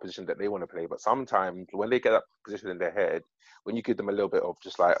want to see what position that they want to play, but sometimes when they get that position in their head, when you give them a little bit of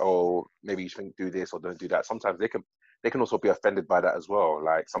just like, oh, maybe you should do this or don't do that, sometimes they can also be offended by that as well.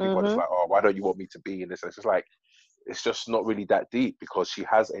 Like, some people are just like, oh, why don't you want me to be in this? And it's just like, it's just not really that deep, because she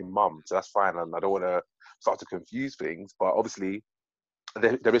has a mum, so that's fine, and I don't want to start to confuse things, but obviously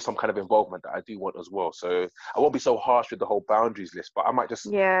there is some kind of involvement that I do want as well. So I won't be so harsh with the whole boundaries list, but I might just,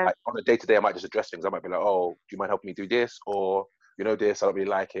 like, on a day-to-day, I might just address things. I might be like, oh, do you mind helping me do this? Or, you know, this, I don't really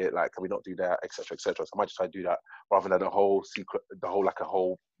like it, like, can we not do that, etc., etc. So I might just try to do that rather than a whole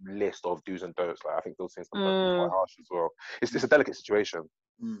list of do's and don'ts. Like, I think those things sometimes can be quite harsh as well. It's a delicate situation.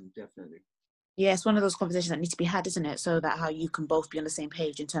 Definitely. Yeah, it's one of those conversations that need to be had, isn't it? So that how you can both be on the same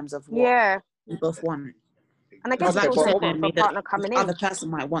page in terms of what you both want. And I guess like it's you also said, for a partner coming the in. other person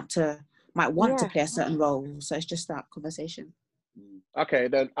might want to play a certain role. So it's just that conversation. Okay,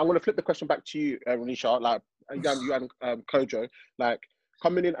 then I'm going to flip the question back to you, Renisha. Like, you and Kojo, like,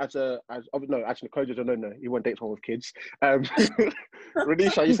 coming in Kojo's a no, he won't date someone with kids.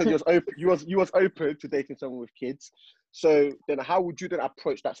 Renisha, you said you was open to dating someone with kids. So then, how would you then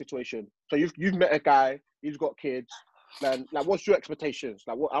approach that situation? So you've met a guy, he's got kids. Then, like, what's your expectations?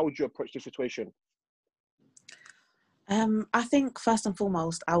 Like, how would you approach the situation? I think first and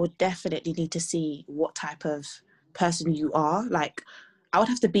foremost, I would definitely need to see what type of person you are. Like, I would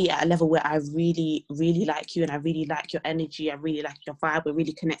have to be at a level where I really, really like you, and I really like your energy, I really like your vibe, we're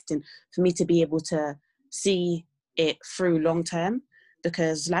really connecting, for me to be able to see it through long term.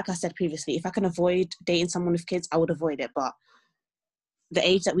 Because like I said previously, if I can avoid dating someone with kids, I would avoid it. But the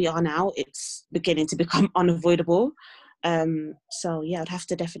age that we are now, it's beginning to become unavoidable. So yeah, I'd have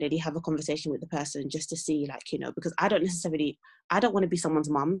to definitely have a conversation with the person just to see, like, you know, because I don't want to be someone's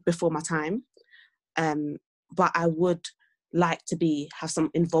mum before my time. But I would like to have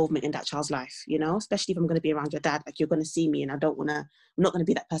some involvement in that child's life, you know, especially if I'm going to be around your dad. Like, you're going to see me, and I'm not going to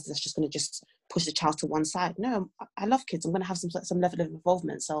be that person that's just going to just push the child to one side. No, I love kids. I'm going to have some level of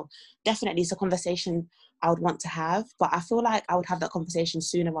involvement. So definitely it's a conversation I would want to have, but I feel like I would have that conversation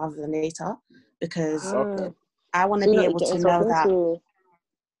sooner rather than later, because Okay. I want So to you know be what able you're to getting know yourself that. into.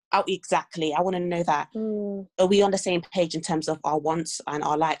 Oh, exactly. I want to know that. Are we on the same page in terms of our wants and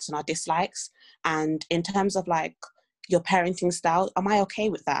our likes and our dislikes? And in terms of like your parenting style, am I okay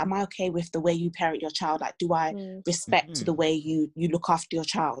with that? Am I okay with the way you parent your child? Like, do I respect the way you look after your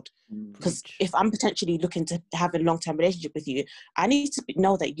child? Because if I'm potentially looking to have a long-term relationship with you, I need to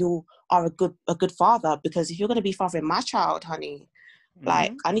know that you are a good father. Because if you're going to be fathering my child, honey,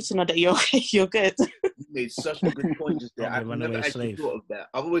 like, I need to know that you're good. You made such a good point just there. Don't be a I've never runaway actually slave. thought of that.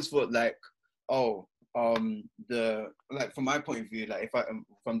 I've always thought like, from my point of view, like if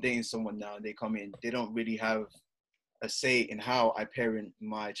I'm dating someone now and they come in, they don't really have a say in how I parent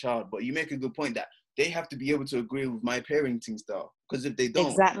my child. But you make a good point that they have to be able to agree with my parenting style. Because if they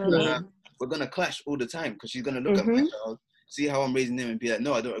don't, Exactly. we're gonna clash all the time. Because she's gonna look at my child, see how I'm raising him, and be like,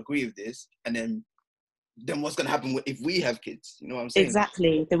 no, I don't agree with this. And then what's gonna happen if we have kids? You know what I'm saying?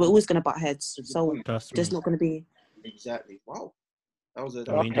 Exactly. They were always going to butt heads. So Trust there's me. not going to be. Exactly. Wow. That was a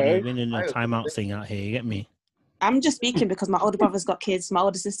We ain't doing a timeout thing out here. You get me? I'm just speaking because my older brother's got kids, my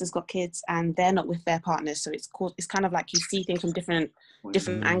older sister's got kids, and they're not with their partners. So it's kind of like you see things from different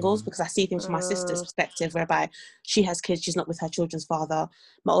angles, because I see things from my sister's perspective, whereby she has kids, she's not with her children's father.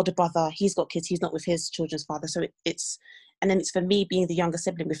 My older brother, he's got kids, he's not with his children's father. So and then it's for me being the younger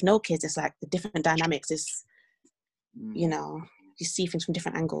sibling with no kids, it's like the different dynamics is, you know, you see things from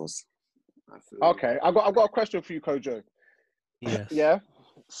different angles. Okay, I've got a question for you, Kojo. Yes. Yeah.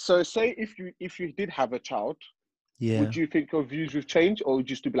 So say if you did have a child, would you think your views would change, or would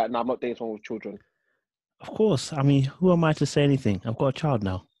you still be like, no, I'm not dating someone with children? Of course. I mean, who am I to say anything? I've got a child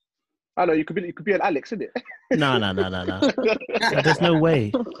now. I know you could be an Alex, isn't it? No. There's no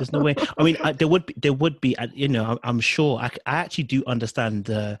way. There's no way. I mean, there would be. You know, I'm sure. I actually do understand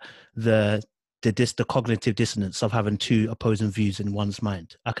the cognitive dissonance of having two opposing views in one's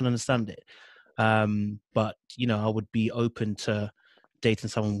mind. I can understand it. But you know, I would be open to dating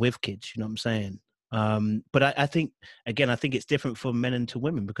someone with kids. You know what I'm saying? But I think it's different for men and to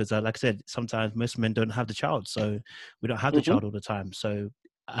women, because like I said, sometimes most men don't have the child, so we don't have the child all the time. So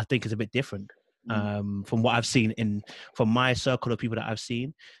I think it's a bit different. From what I've seen from my circle of people that I've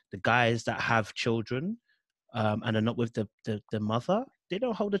seen, the guys that have children and are not with the mother, they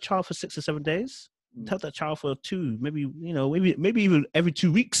don't hold the child for 6 or 7 days. Hold that child for 2, maybe even every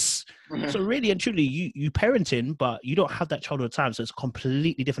 2 weeks. So really and truly, you parenting, but you don't have that child all the time. So it's a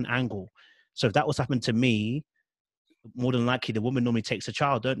completely different angle. So if that was happening to me, more than likely the woman normally takes a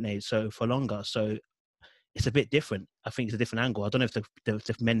child, don't they? So for longer. So it's a bit different. I think it's a different angle. I don't know if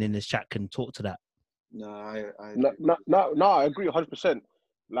the men in this chat can talk to that. No, I I agree 100%.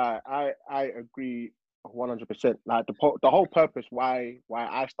 Like I agree 100%. Like the whole purpose why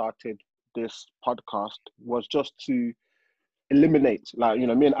I started this podcast was just to eliminate, like, you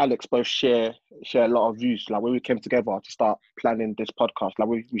know, me and Alex both share a lot of views. Like when we came together to start planning this podcast, like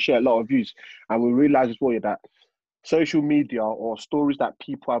we share a lot of views, and we realize as well that social media or stories that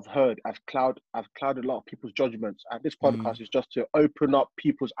people have heard have clouded a lot of people's judgments. And this podcast is just to open up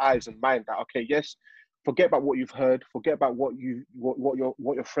people's eyes and mind that, okay, yes, forget about what you've heard, forget about what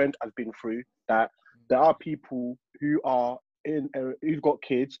your friend has been through, that there are people who've got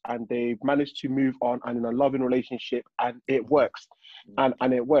kids and they've managed to move on and in a loving relationship, and it works.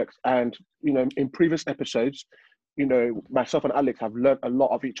 And it works. And, you know, in previous episodes, you know, myself and Alex have learned a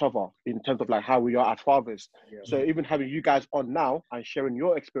lot of each other in terms of like how we are as fathers. So even having you guys on now and sharing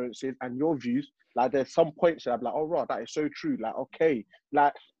your experiences and your views, like there's some points that I'm like, oh right, that is so true. Like, okay,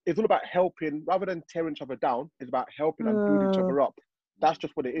 like it's all about helping rather than tearing each other down. It's about helping and building each other up. That's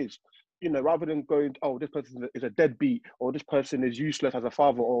just what it is. You know, rather than going, oh, this person is a deadbeat, or this person is useless as a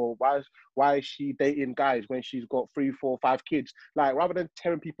father, or why is she dating guys when she's got 3, 4, 5 kids? Like, rather than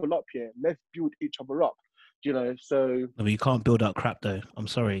tearing people up here, let's build each other up. You know, so no, you can't build up crap though. I'm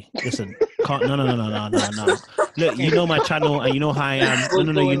sorry. Listen, can't. No. Look, you know my channel, and you know how I am.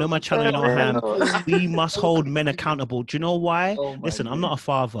 No. You know my channel, you know how I am. We must hold men accountable. Do you know why? Listen, I'm not a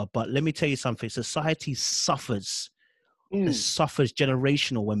father, but let me tell you something. Society suffers. It suffers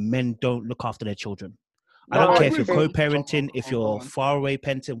generational when men don't look after their children. I don't care if you're co-parenting, if you're far away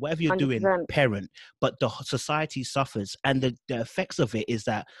parenting, whatever you're doing, 100%. parent. But the society suffers, and the effects of it is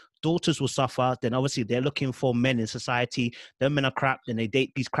that daughters will suffer. Then obviously they're looking for men in society. Them men are crap. Then they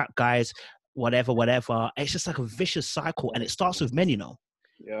date these crap guys. Whatever. It's just like a vicious cycle, and it starts with men. You know,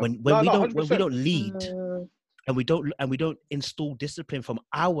 Yeah. when No, we no, don't 100%. lead. Mm, And we don't install discipline from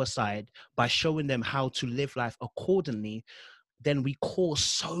our side by showing them how to live life accordingly, then we cause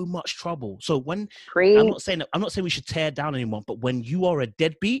so much trouble. So when I'm preach. not saying we should tear down anyone, but when you are a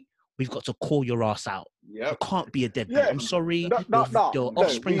deadbeat, we've got to call your ass out. You Yep. can't be a deadbeat. Yeah. I'm sorry. No, Your no.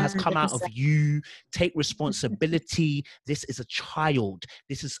 offspring has we- come out of you. Take responsibility. This is a child.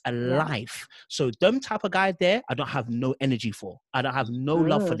 This is a Yeah. life. So them type of guy there, I don't have no energy for. I don't have no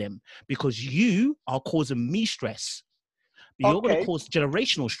love for them, because you are causing me stress. You're going to Okay. cause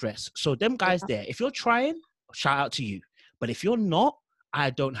generational stress. So them guys there, if you're trying, shout out to you. But if you're not, I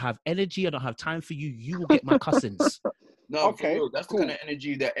don't have energy. I don't have time for you. You will get my cousins. No, Okay, for real, that's cool. the kind of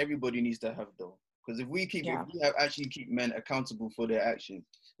energy that everybody needs to have, though. Because if we Yeah. actually keep men accountable for their actions,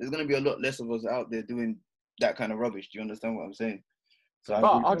 there's gonna be a lot less of us out there doing that kind of rubbish. Do you understand what I'm saying? So I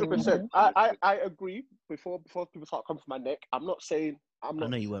No, agree. 100%. I agree. Before people start coming from my neck, I'm not. I The,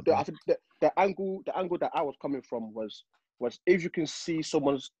 know you weren't, I bro. think the angle that I was coming from was if you can see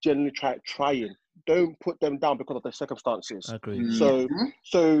someone's genuinely trying, don't put them down because of their circumstances. I agree.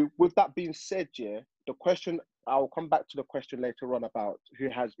 So with that being said, yeah, the question, I'll come back to the question later on about who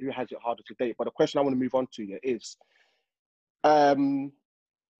has it harder to date. But the question I want to move on to, yeah, is I'm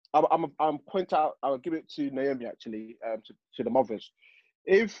point out. I'll give it to Naomi actually, to the mothers.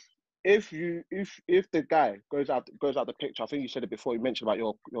 If the guy goes out the picture, I think you said it before. You mentioned about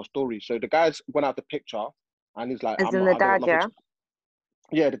your story. So the guy's went out the picture, and he's like, As in the I don't want dad, nothing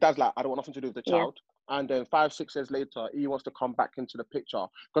yeah? yeah, the dad's like, I don't want nothing to do with the Yeah. child. And then 5-6 years later, he wants to come back into the picture.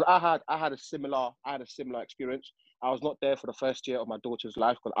 Because I had a similar experience. I was not there for the first year of my daughter's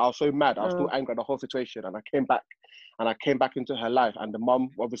life because I was so mad. I was still angry at the whole situation, and I came back into her life. And the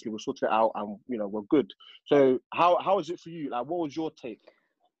mum obviously was sorted it out, and we're good. So how is it for you? Like, what was your take?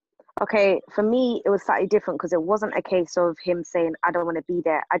 Okay, for me, it was slightly different because it wasn't a case of him saying, I don't want to be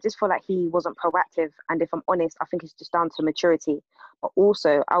there. I just feel like he wasn't proactive. And if I'm honest, I think it's just down to maturity. But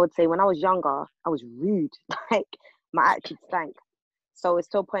also, I would say when I was younger, I was rude. Like, my attitude stank. So it's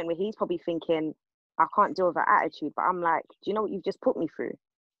to a point where he's probably thinking, I can't deal with that attitude. But I'm like, do you know what you've just put me through?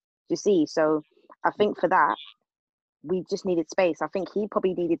 Do you see? So I think for that, we just needed space. I think he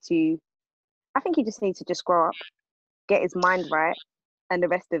just needed to just grow up, get his mind right, and the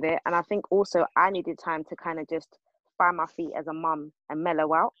rest of it. And I think also I needed time to kind of just find my feet as a mum and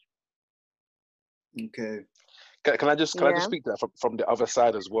mellow out. Okay. Can I just speak to that from the other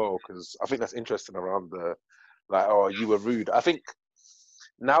side as well? Because I think that's interesting around the, like, oh, you were rude. I think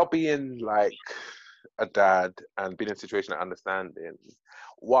now being like a dad and being in a situation of understanding,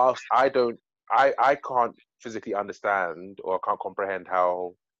 whilst I can't physically understand or I can't comprehend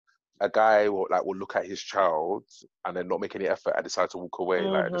how a guy will look at his child and then not make any effort and decide to walk away,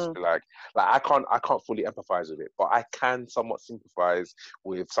 like just be like I can't fully empathize with it, but I can somewhat sympathize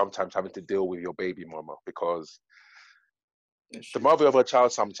with sometimes having to deal with your baby mama, because the mother of a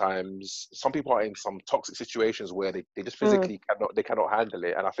child, sometimes some people are in some toxic situations where they just physically cannot handle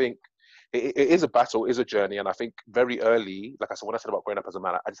it. And I think it is a battle, it is a journey. And I think very early, like I said, when I said about growing up as a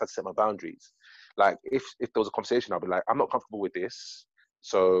man, I just had to set my boundaries. Like if there was a conversation, I'll be like, I'm not comfortable with this,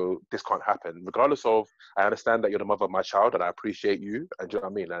 so this can't happen. Regardless of, I understand that you're the mother of my child and I appreciate you, and do you know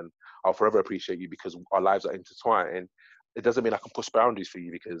what I mean? And I'll forever appreciate you because our lives are intertwined. It doesn't mean I can push boundaries for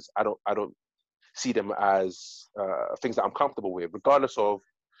you because I don't see them as things that I'm comfortable with, regardless of,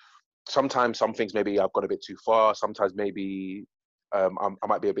 sometimes some things maybe I've gone a bit too far, sometimes maybe I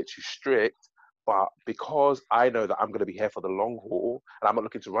might be a bit too strict, but because I know that I'm going to be here for the long haul and I'm not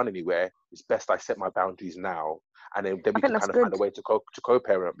looking to run anywhere, it's best I set my boundaries now, and then we can kind of find a way to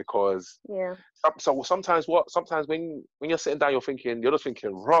co-parent, because so sometimes when you're sitting down, you're just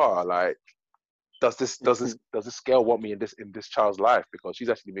thinking raw, like, does this girl want me in this child's life, because she's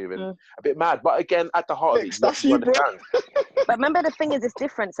actually moving a bit mad. But again, at the heart of it, you understand. But remember, the thing is, it's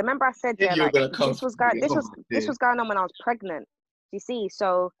different. So remember, I said like, this was going on when I was pregnant. You see,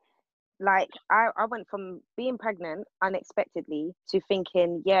 so like I went from being pregnant unexpectedly to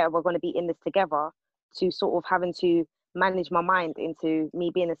thinking, yeah, we're going to be in this together, to sort of having to manage my mind into me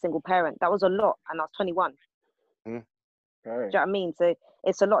being a single parent. That was a lot, and I was 21. Do you know what I mean? So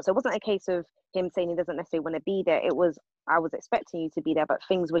it's a lot. So it wasn't a case of him saying he doesn't necessarily want to be there. It was, I was expecting you to be there, but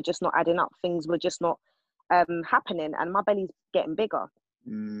things were just not adding up. Things were just not happening, and my belly's getting bigger.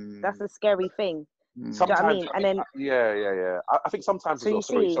 That's a scary thing. Sometimes, do you know what I mean? And then I think sometimes as well.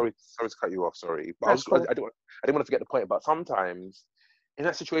 Sorry to cut you off. Sorry, but I didn't want to forget the point. But sometimes in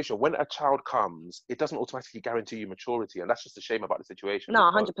that situation, when a child comes, it doesn't automatically guarantee you maturity, and that's just a shame about the situation.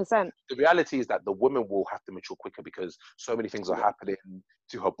 No, because 100%. the reality is that the woman will have to mature quicker because so many things are Yeah. happening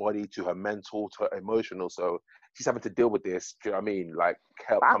to her body, to her mental, to her emotional. So she's having to deal with this. Do you know what I mean? Like,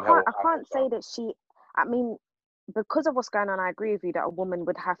 But I come hell or can't high say water. that she. I mean, because of what's going on, I agree with you that a woman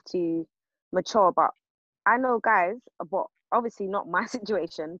would have to mature. But I know guys, but obviously not my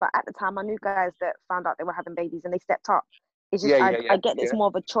situation. But at the time, I knew guys that found out they were having babies and they stepped up. It's just Yeah, I get it's yeah. more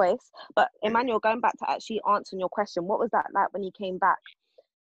of a choice. But Yeah. Emmanuel, going back to actually answering your question, what was that like when you came back?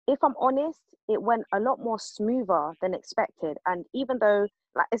 If I'm honest, it went a lot more smoother than expected. And even though,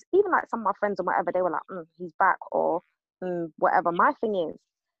 like, it's even like some of my friends or whatever, they were like, he's back or whatever. My thing is,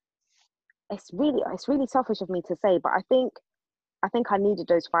 it's really selfish of me to say, but I think I needed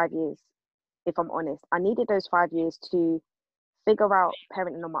those 5 years. If I'm honest, I needed those 5 years to figure out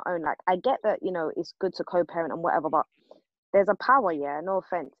parenting on my own. Like, I get that, you know, it's good to co-parent and whatever, but there's a power, yeah, no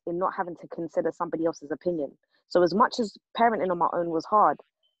offense, in not having to consider somebody else's opinion. So as much as parenting on my own was hard,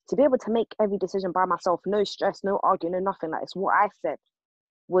 to be able to make every decision by myself, no stress, no arguing, no nothing, like, it's what I said,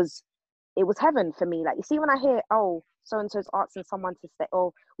 it was heaven for me. Like, you see, when I hear, oh, so and so's asking someone to say,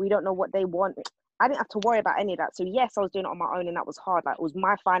 oh, we don't know what they want, I didn't have to worry about any of that. So yes, I was doing it on my own, and that was hard. Like, it was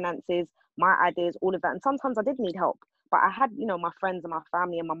my finances, my ideas, all of that. And sometimes I did need help, but I had, you know, my friends and my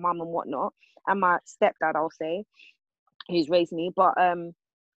family and my mum and whatnot, and my stepdad, I'll say, who's raised me. But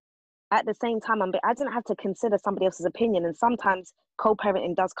at the same time, I didn't have to consider somebody else's opinion. And sometimes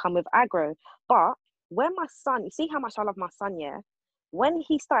co-parenting does come with aggro. But when my son, you see how much I love my son, yeah? When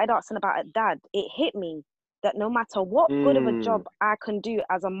he started asking about it, dad, it hit me that no matter what good of a job I can do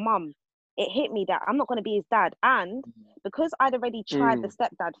as a mum, it hit me that I'm not going to be his dad. And because I'd already tried the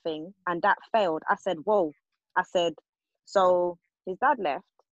stepdad thing and that failed, I said, whoa. I said, so his dad left.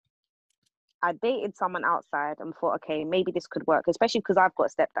 I dated someone outside and thought, okay, maybe this could work, especially because I've got a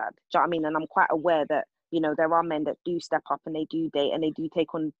stepdad. Do you know what I mean? And I'm quite aware that, you know, there are men that do step up and they do date and they do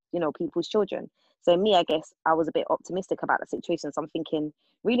take on, you know, people's children. So me, I guess I was a bit optimistic about the situation. So I'm thinking,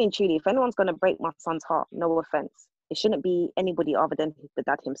 really and truly, if anyone's going to break my son's heart, no offense, it shouldn't be anybody other than the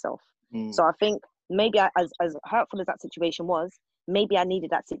dad himself. So I think maybe as hurtful as that situation was, maybe I needed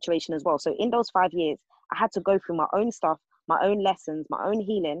that situation as well. So in those 5 years, I had to go through my own stuff, my own lessons, my own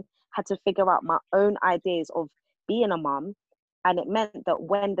healing, had to figure out my own ideas of being a mum. And it meant that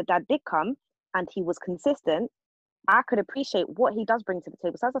when the dad did come and he was consistent, I could appreciate what he does bring to the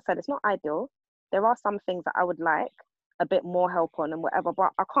table. So as I said, it's not ideal. There are some things that I would like a bit more help on and whatever,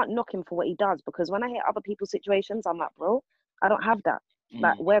 but I can't knock him for what he does, because when I hear other people's situations, I'm like, bro, I don't have that.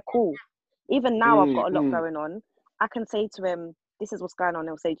 Like, we're cool. Even now I've got a lot going on. I can say to him, this is what's going on.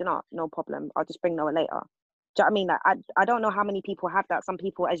 He'll say, you know, no problem. I'll just bring Noah later. Do you know what I mean? Like, I don't know how many people have that. Some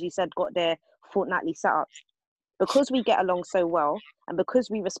people, as you said, got their fortnightly setups. Because we get along so well and because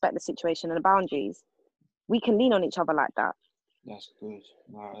we respect the situation and the boundaries, we can lean on each other like that. That's good.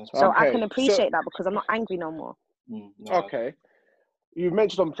 Wow, that's So I Okay, can appreciate that because I'm not angry no more. no, Okay, you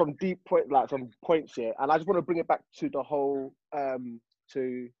mentioned some deep point, like some points here, and I just want to bring it back to the whole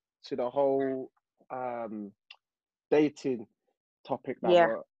to the whole dating topic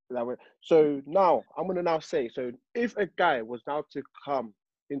Yeah. that we're. So now I'm gonna now say, so if a guy was now to come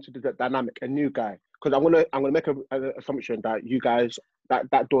into the dynamic, a new guy, because I'm gonna make an assumption that you guys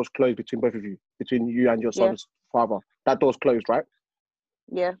that door's closed between both of you, between you and your Yeah. son's father. That door's closed, right?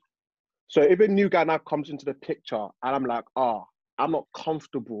 Yeah. So if a new guy now comes into the picture and I'm like, I'm not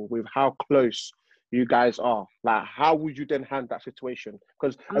comfortable with how close you guys are, like, how would you then handle that situation?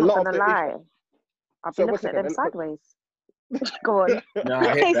 Because I'm a not lot of gonna the lie. I've been so one looking at them second, sideways. Go on. No,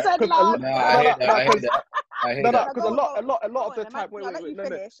 I He hear that. said because laugh. No, I hear that. I hear that. I hear that. because a lot of the time, wait, I'll let you no,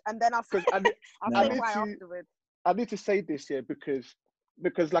 finish, and then I'll because I'll No. say why afterwards. I need to say this here because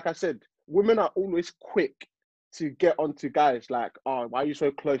like I said, women are always quick to get onto guys like, oh, why are you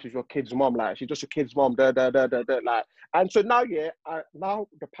so close with your kid's mom? Like, she's just your kid's mom, like. And so now, now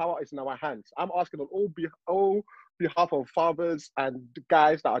the power is in our hands. I'm asking on all behalf of fathers and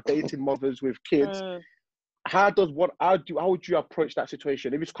guys that are dating mothers with kids. How would you approach that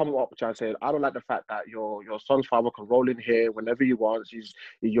situation if it's coming up and saying, I don't like the fact that your son's father can roll in here whenever he wants,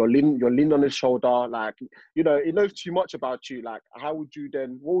 you're leaning on his shoulder, like, you know, he knows too much about you, like, what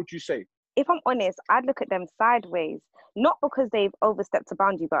would you say? If I'm honest, I'd look at them sideways, not because they've overstepped a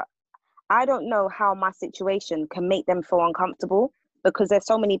boundary, but I don't know how my situation can make them feel uncomfortable because there's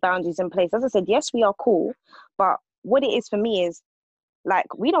so many boundaries in place. As I said, yes, we are cool, but what it is for me is,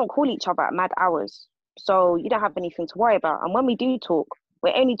 like, we don't call each other at mad hours. So you don't have anything to worry about. And when we do talk,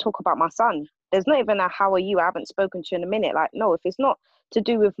 we only talk about my son. There's not even a how are you? I haven't spoken to you in a minute. Like, no, if it's not to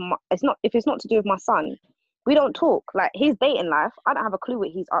do with my son, We don't talk. Like, his dating life, I don't have a clue what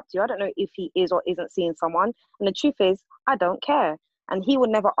he's up to. I don't know if he is or isn't seeing someone. And the truth is, I don't care. And he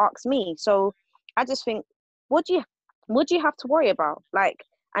would never ask me. So I just think, what do you have to worry about? Like,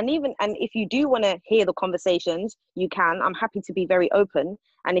 and if you do want to hear the conversations, you can. I'm happy to be very open.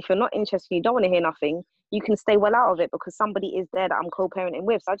 And if you're not interested, you don't want to hear nothing, you can stay well out of it, because somebody is there that I'm co-parenting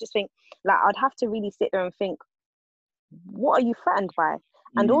with. So I just think, like, I'd have to really sit there and think, what are you threatened by?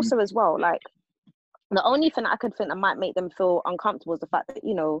 And also as well, like, the only thing I could think that might make them feel uncomfortable is the fact that,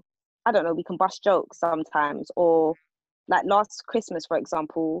 you know, I don't know, we can bust jokes sometimes. Or like last Christmas, for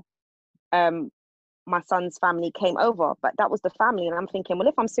example, my son's family came over, but that was the family. And I'm thinking, well,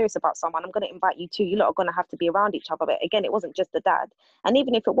 if I'm serious about someone, I'm going to invite you too. You lot are going to have to be around each other. But again, it wasn't just the dad. And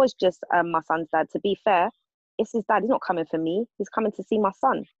even if it was just my son's dad, to be fair, it's his dad. He's not coming for me. He's coming to see my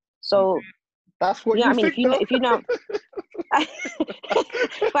son. So that's what you know you what I mean? think, If you know,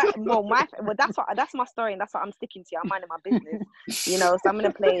 but that's my story, and that's what I'm sticking to. I'm minding my business, you know. So I'm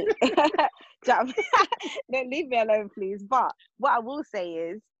gonna play. Don't leave me alone, please. But what I will say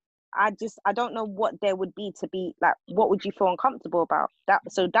is, I don't know what there would be to be like. What would you feel uncomfortable about?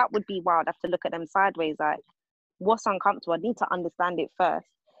 So that would be why I'd have to look at them sideways. Like, what's uncomfortable? I need to understand it first,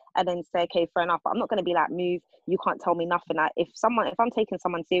 and then say, okay, fair enough. But I'm not gonna be like, move. You can't tell me nothing. Like, if I'm taking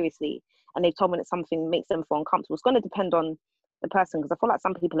someone seriously, and they've told me that something makes them feel uncomfortable, it's going to depend on the person, because I feel like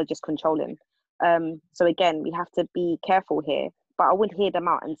some people are just controlling. So again, we have to be careful here, but I would hear them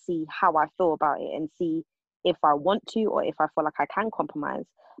out and see how I feel about it, and see if I want to, or if I feel like I can compromise.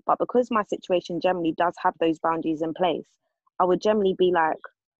 But because my situation generally does have those boundaries in place, I would generally be like,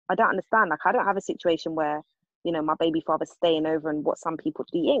 I don't understand. Like, I don't have a situation where, you know, my baby father's staying over and what some people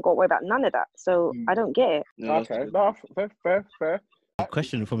do. You ain't got to worry about none of that. So I don't get it. No, that's Okay, good. no, fair.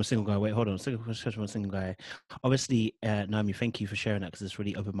 Question from a single guy. Wait, hold on. Question from a single guy. Obviously, Naomi, thank you for sharing that, because it's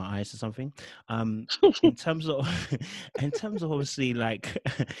really opened my eyes to something. In terms of, obviously, like,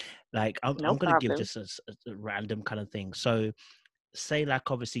 I'm going to give just a random kind of thing. So, say, like,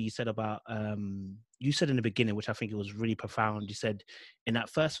 obviously, you said about, you said in the beginning, which I think it was really profound. You said in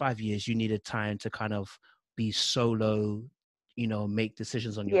that first 5 years, you needed time to kind of be solo, you know, make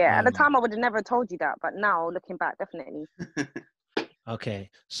decisions on your own. Yeah, at the time I would have never told you that, but now looking back, definitely. Okay,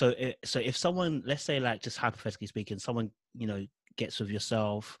 so if someone, let's say, like, just hypothetically speaking, someone, you know, gets with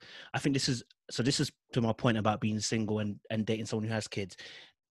yourself, I think this is to my point about being single and dating someone who has kids.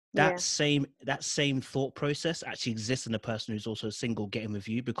 That same thought process actually exists in the person who's also single getting with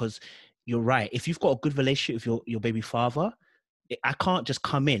you, because you're right. If you've got a good relationship with your baby father, I can't just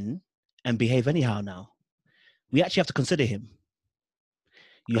come in and behave anyhow now. We actually have to consider him.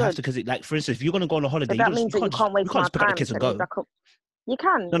 You have to, because, like, for instance, if you're going to go on a holiday, so that means that you can't waste my time. Pick up the kids and go. You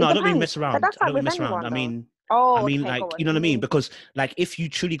can. No, I don't mean mess around. But that's I don't mess around. I mean, like, you know what I mean? Because, like, if you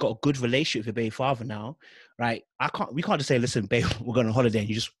truly got a good relationship with your baby father now, right? We can't just say, listen, babe, we're going on holiday, and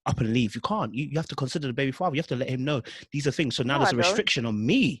you just up and leave. You can't. You have to consider the baby father. You have to let him know these are things. So now there's a restriction on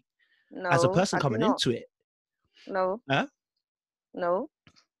me as a person coming into it. No. Huh? No.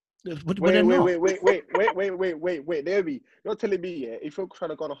 Wait, Naomi, you're telling me, yeah, if you're trying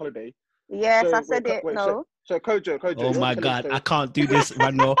to go on a holiday. Yes, I said it. No. So Kojo. Oh my God, I can't do this,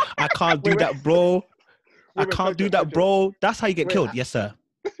 Manuel. I can't do that, bro. I can't do that, bro. That's how you get killed. Yes, sir.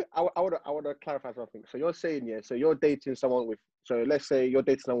 I want to clarify something. So you're saying, yeah, so you're dating someone with, so let's say you're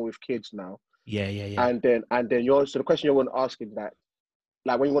dating someone with kids now. Yeah. And then so the question you want to ask is that,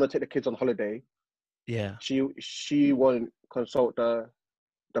 like, when you want to take the kids on holiday, yeah, she won't consult the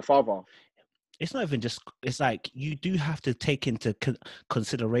father. It's not even just, it's like, you do have to take into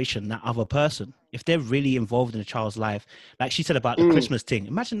consideration that other person. If they're really involved in a child's life, like she said about the Christmas thing.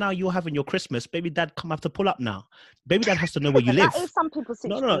 Imagine now you're having your Christmas, baby dad have to pull up now. Baby dad has to know where you live. That is some people's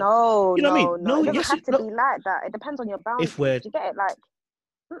situation. No. You know what I mean? No, it doesn't have to be like that. It depends on your boundaries. You get it? Like,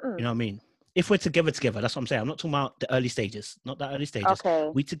 you know what I mean? If we're together, that's what I'm saying. I'm not talking about the early stages, not the early stages. Okay.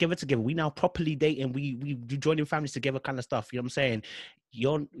 We together. We now properly date, and we do joining families together kind of stuff. You know what I'm saying? You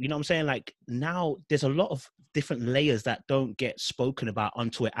know what I'm saying? Like, now there's a lot of different layers that don't get spoken about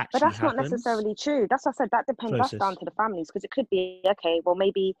until it actually happens. But that's not necessarily true. That's what I said. That depends. That's down to the families, because it could be, okay, well,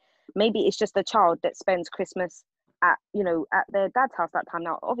 maybe it's just a child that spends Christmas at their dad's house that time.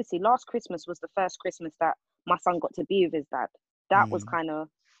 Now, obviously, last Christmas was the first Christmas that my son got to be with his dad. That was kind of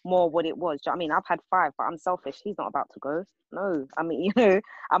more what it was. Do you know what I mean? I've had 5, but I'm selfish. He's not about to go. No, I mean,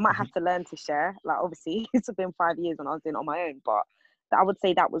 I might have to learn to share. Like, obviously, it's been 5 years when I was doing it on my own, but I would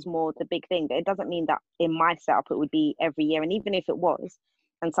say that was more the big thing. But it doesn't mean that in my setup it would be every year. And even if it was,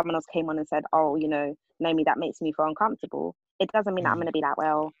 and someone else came on and said, oh, Naomi, that makes me feel uncomfortable, it doesn't mean that I'm going to be like,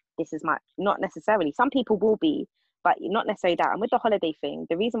 well, this is not necessarily. Some people will be, But not necessarily that. And with the holiday thing,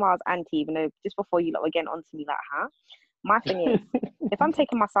 the reason why I was anti, even though just before you lot were getting onto me like, huh? My thing is, if I'm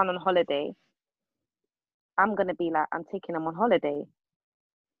taking my son on holiday, I'm gonna be like, I'm taking him on holiday.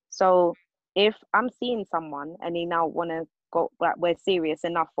 So if I'm seeing someone and they now want to go, like, we're serious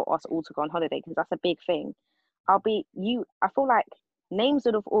enough for us all to go on holiday, because that's a big thing. I feel like names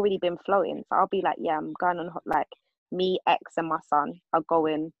would have already been floating. So I'll be like, yeah, I'm going on, like, me, X, and my son are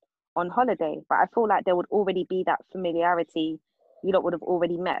going on holiday. But I feel like there would already be that familiarity. You lot would have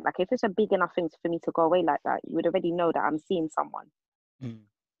already met. Like, if it's a big enough thing for me to go away like that, you would already know that I'm seeing someone.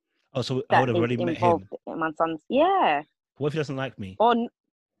 Oh, so I that would have is already met him. involved in my son's. Yeah. What if he doesn't like me? Or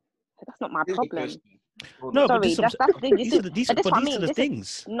that's not my Here's the problem. question. Hold No, on. but Sorry, this, that's you these see, are the, these, but this but what I these mean. are the This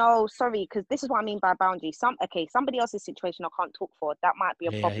things. no, sorry, because this is what I mean by boundaries. Somebody else's situation I can't talk for. That might be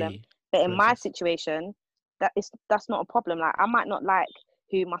a Yeah, I hear problem. you. But in my Process. situation, that's not a problem. Like, I might not like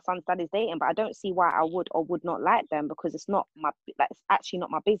who my son's dad is dating, but I don't see why I would or would not like them, because it's not my, like, it's actually not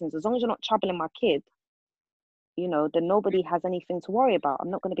my business. As long as you're not troubling my kid, you know, then nobody has anything to worry about. I'm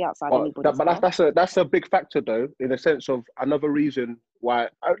not going to be outside anybody's But house. that's a big factor though, in the sense of another reason why.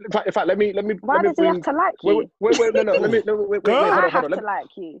 In fact, let me Why does he have bring. to like you? Wait, no, wait, Girl. hold I on, have hold on. to like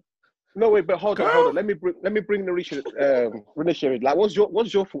you. No, wait, but hold Girl. on. Let me bring Narisha, Renisha. Like, what's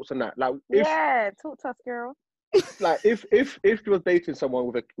your thoughts on that? Like, Yeah, talk to us, girl. if you're dating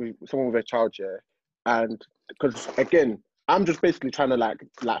someone with someone with a child, yeah, and because again, I'm just basically trying to like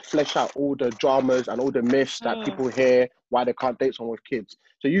flesh out all the dramas and all the myths that people hear why they can't date someone with kids.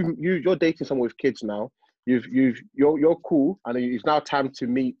 So you're dating someone with kids now. You're cool, and it's now time to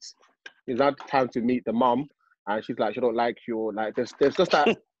meet. It's now time to meet the mum, and she's like, she don't like your, like. There's just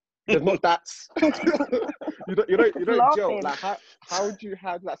that. There's not that. you don't gel. Laughing. Like, how would you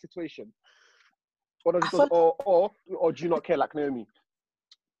handle that situation? Or I feel, or do you not care, like Naomi?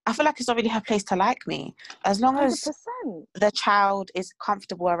 I feel like it's already her place to like me. As long as 100%. the child is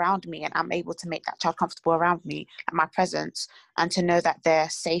comfortable around me and I'm able to make that child comfortable around me and my presence, and to know that they're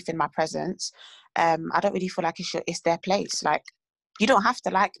safe in my presence, I don't really feel like it's their place. Like, you don't have to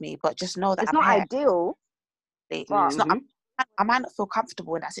like me, but just know that It's I'm not here. ideal, but It's not. I might not feel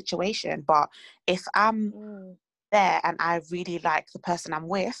comfortable in that situation, but if I'm there and I really like the person I'm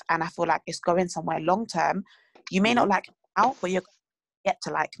with and I feel like it's going somewhere long term, you may not like me now, but you're going to get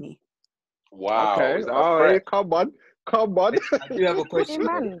to like me. Wow. Okay. Is that a Oh, threat? hey, come on. I do have a question.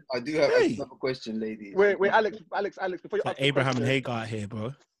 Amen. I do have a question, ladies. Wait, Alex, before you Like ask the Abraham and question, Hagar here,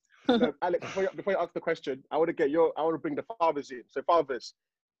 bro. no, Alex, before you ask the question, I want to bring the fathers in. So fathers,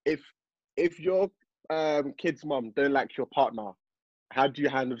 if your kid's mum don't like your partner, how do you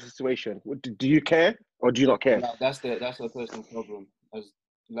handle the situation? Do you care or do you not care? Like, that's a personal problem.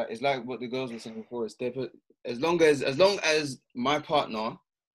 It's like what the girls were saying before. As long as my partner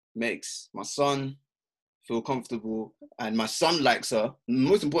makes my son feel comfortable and my son likes her. The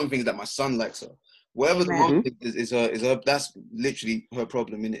most important thing is that my son likes her. Whatever the mom thinks is her. That's literally her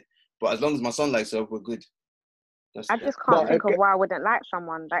problem, innit? But as long as my son likes her, we're good. I just can't think of why I wouldn't like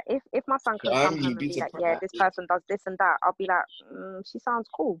someone. Like, if my son can come home you'd and be be like, surprised. yeah, this person does this and that, I'll be like, she sounds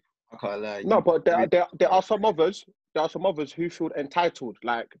cool. I can't lie. No, but there are some others. There are some others who feel entitled.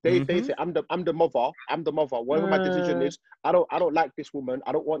 Like they say, I'm the mother. Whatever my decision is, I don't like this woman.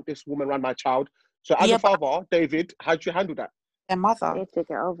 I don't want this woman around my child. So as a father, David, how do you handle that? Their mother. They take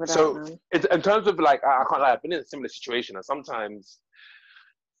it over that, So man. in terms of like, I can't lie, I've been in a similar situation, and sometimes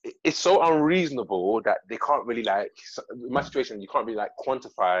it's so unreasonable that they can't really like, in my situation, you can't really like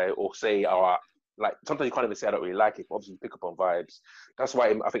quantify or say, like sometimes you can't even say I don't really like it, but obviously you pick up on vibes. That's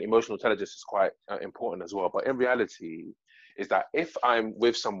why I think emotional intelligence is quite important as well. But in reality, is that if I'm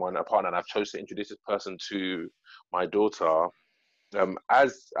with someone, a partner, and I've chosen to introduce this person to my daughter,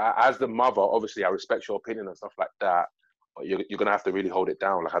 as the mother, obviously I respect your opinion and stuff like that. But you're gonna have to really hold it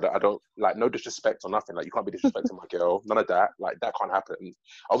down. Like I don't like, no disrespect or nothing. Like, you can't be disrespecting my girl. None of that. Like, that can't happen.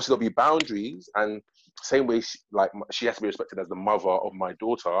 Obviously there'll be boundaries, and same way she has to be respected as the mother of my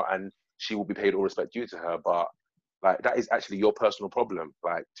daughter, and she will be paid all respect due to her. But like, that is actually your personal problem.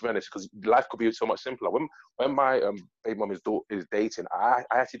 Like, to be honest, because life could be so much simpler. When my baby mom is dating, I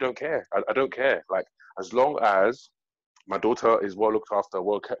actually don't care. I don't care. Like, as long as my daughter is well looked after,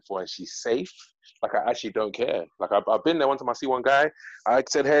 well kept for, and she's safe, like, I actually don't care. Like, I've been there one time. I see one guy, I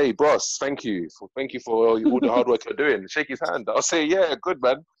said, hey boss, thank you for all the hard work you're doing. Shake his hand. I'll say, yeah, good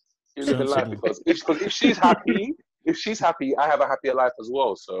man, you're living life. Because if she's happy, I have a happier life as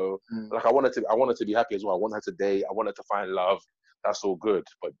well. So like, I want her to be happy as well. I want her to date, I want her to find love. That's all good,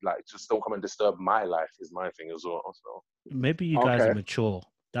 but like, just don't come and disturb my life is my thing as well. So maybe you guys are mature.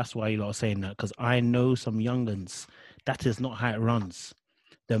 That's why you lot are saying that, because I know some young'uns. That is not how it runs.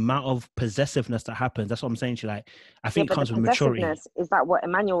 the amount of possessiveness that happens, that's what I'm saying to you. Like, I think but it comes the with maturity. possessiveness, is that what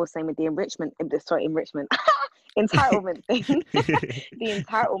Emmanuel was saying with the enrichment, entitlement thing? The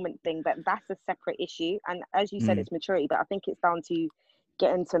entitlement thing, that's a separate issue. And as you said, it's maturity, but I think it's down to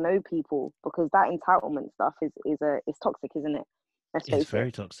getting to know people, because that entitlement stuff is toxic, isn't it? Let's face It's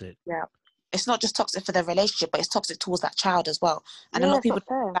very toxic. Yeah. It's not just toxic for the relationship, but it's toxic towards that child as well. And a lot of people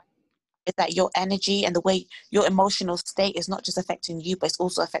is that your energy and the way your emotional state is not just affecting you, but it's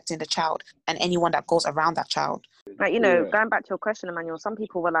also affecting the child and anyone that goes around that child. Like, going back to your question, Emmanuel, some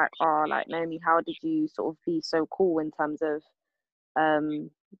people were like, oh, like, Naomi, how did you sort of be so cool in terms of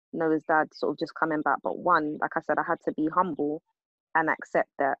Noah's dad sort of just coming back? But one, like I said, I had to be humble and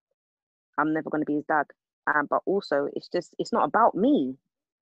accept that I'm never going to be his dad. But also, it's not about me.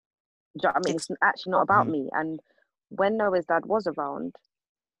 Do you know what I mean? It's actually not about me. And when Noah's dad was around,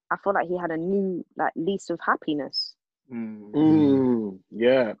 I feel like he had a new lease of happiness.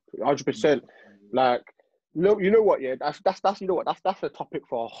 Yeah, 100%. Like, no, you know what? Yeah, that's you know what? That's a topic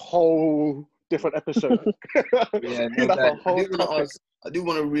for a whole different episode. Yeah, I do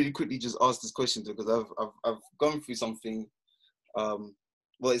want to really quickly just ask this question because I've gone through something. Well,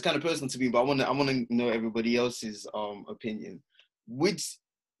 it's kind of personal to me, but I want to know everybody else's opinion. Would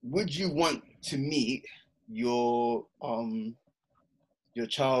you want to meet your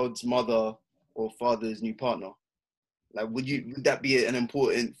child's mother or father's new partner? Like, would that be an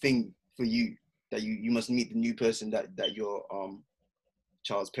important thing for you, that you must meet the new person that your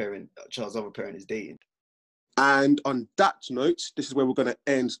child's other parent is dating? And on that note, this is where we're going to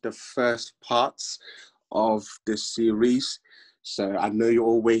end the first parts of this series. So I know you're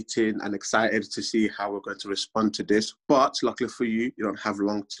all waiting and excited to see how we're going to respond to this, but luckily for you, you don't have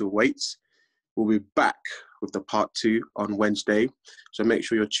long to wait. We'll be back with the part 2 on Wednesday. So make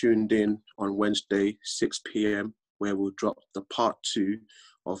sure you're tuned in on Wednesday, 6 p.m, where we'll drop the part 2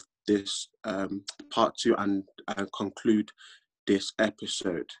 of this part 2 and conclude this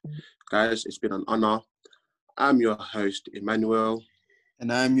episode. Guys, it's been an honor. I'm your host, Emmanuel.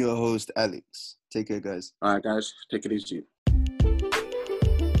 And I'm your host, Alex. Take care, guys. All right, guys, take it easy.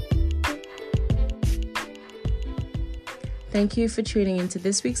 Thank you for tuning into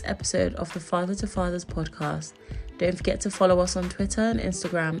this week's episode of the Father to Fathers podcast. Don't forget to follow us on Twitter and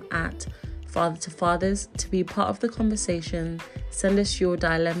Instagram at Father to Fathers to be part of the conversation. Send us your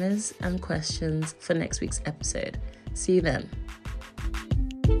dilemmas and questions for next week's episode. See you then.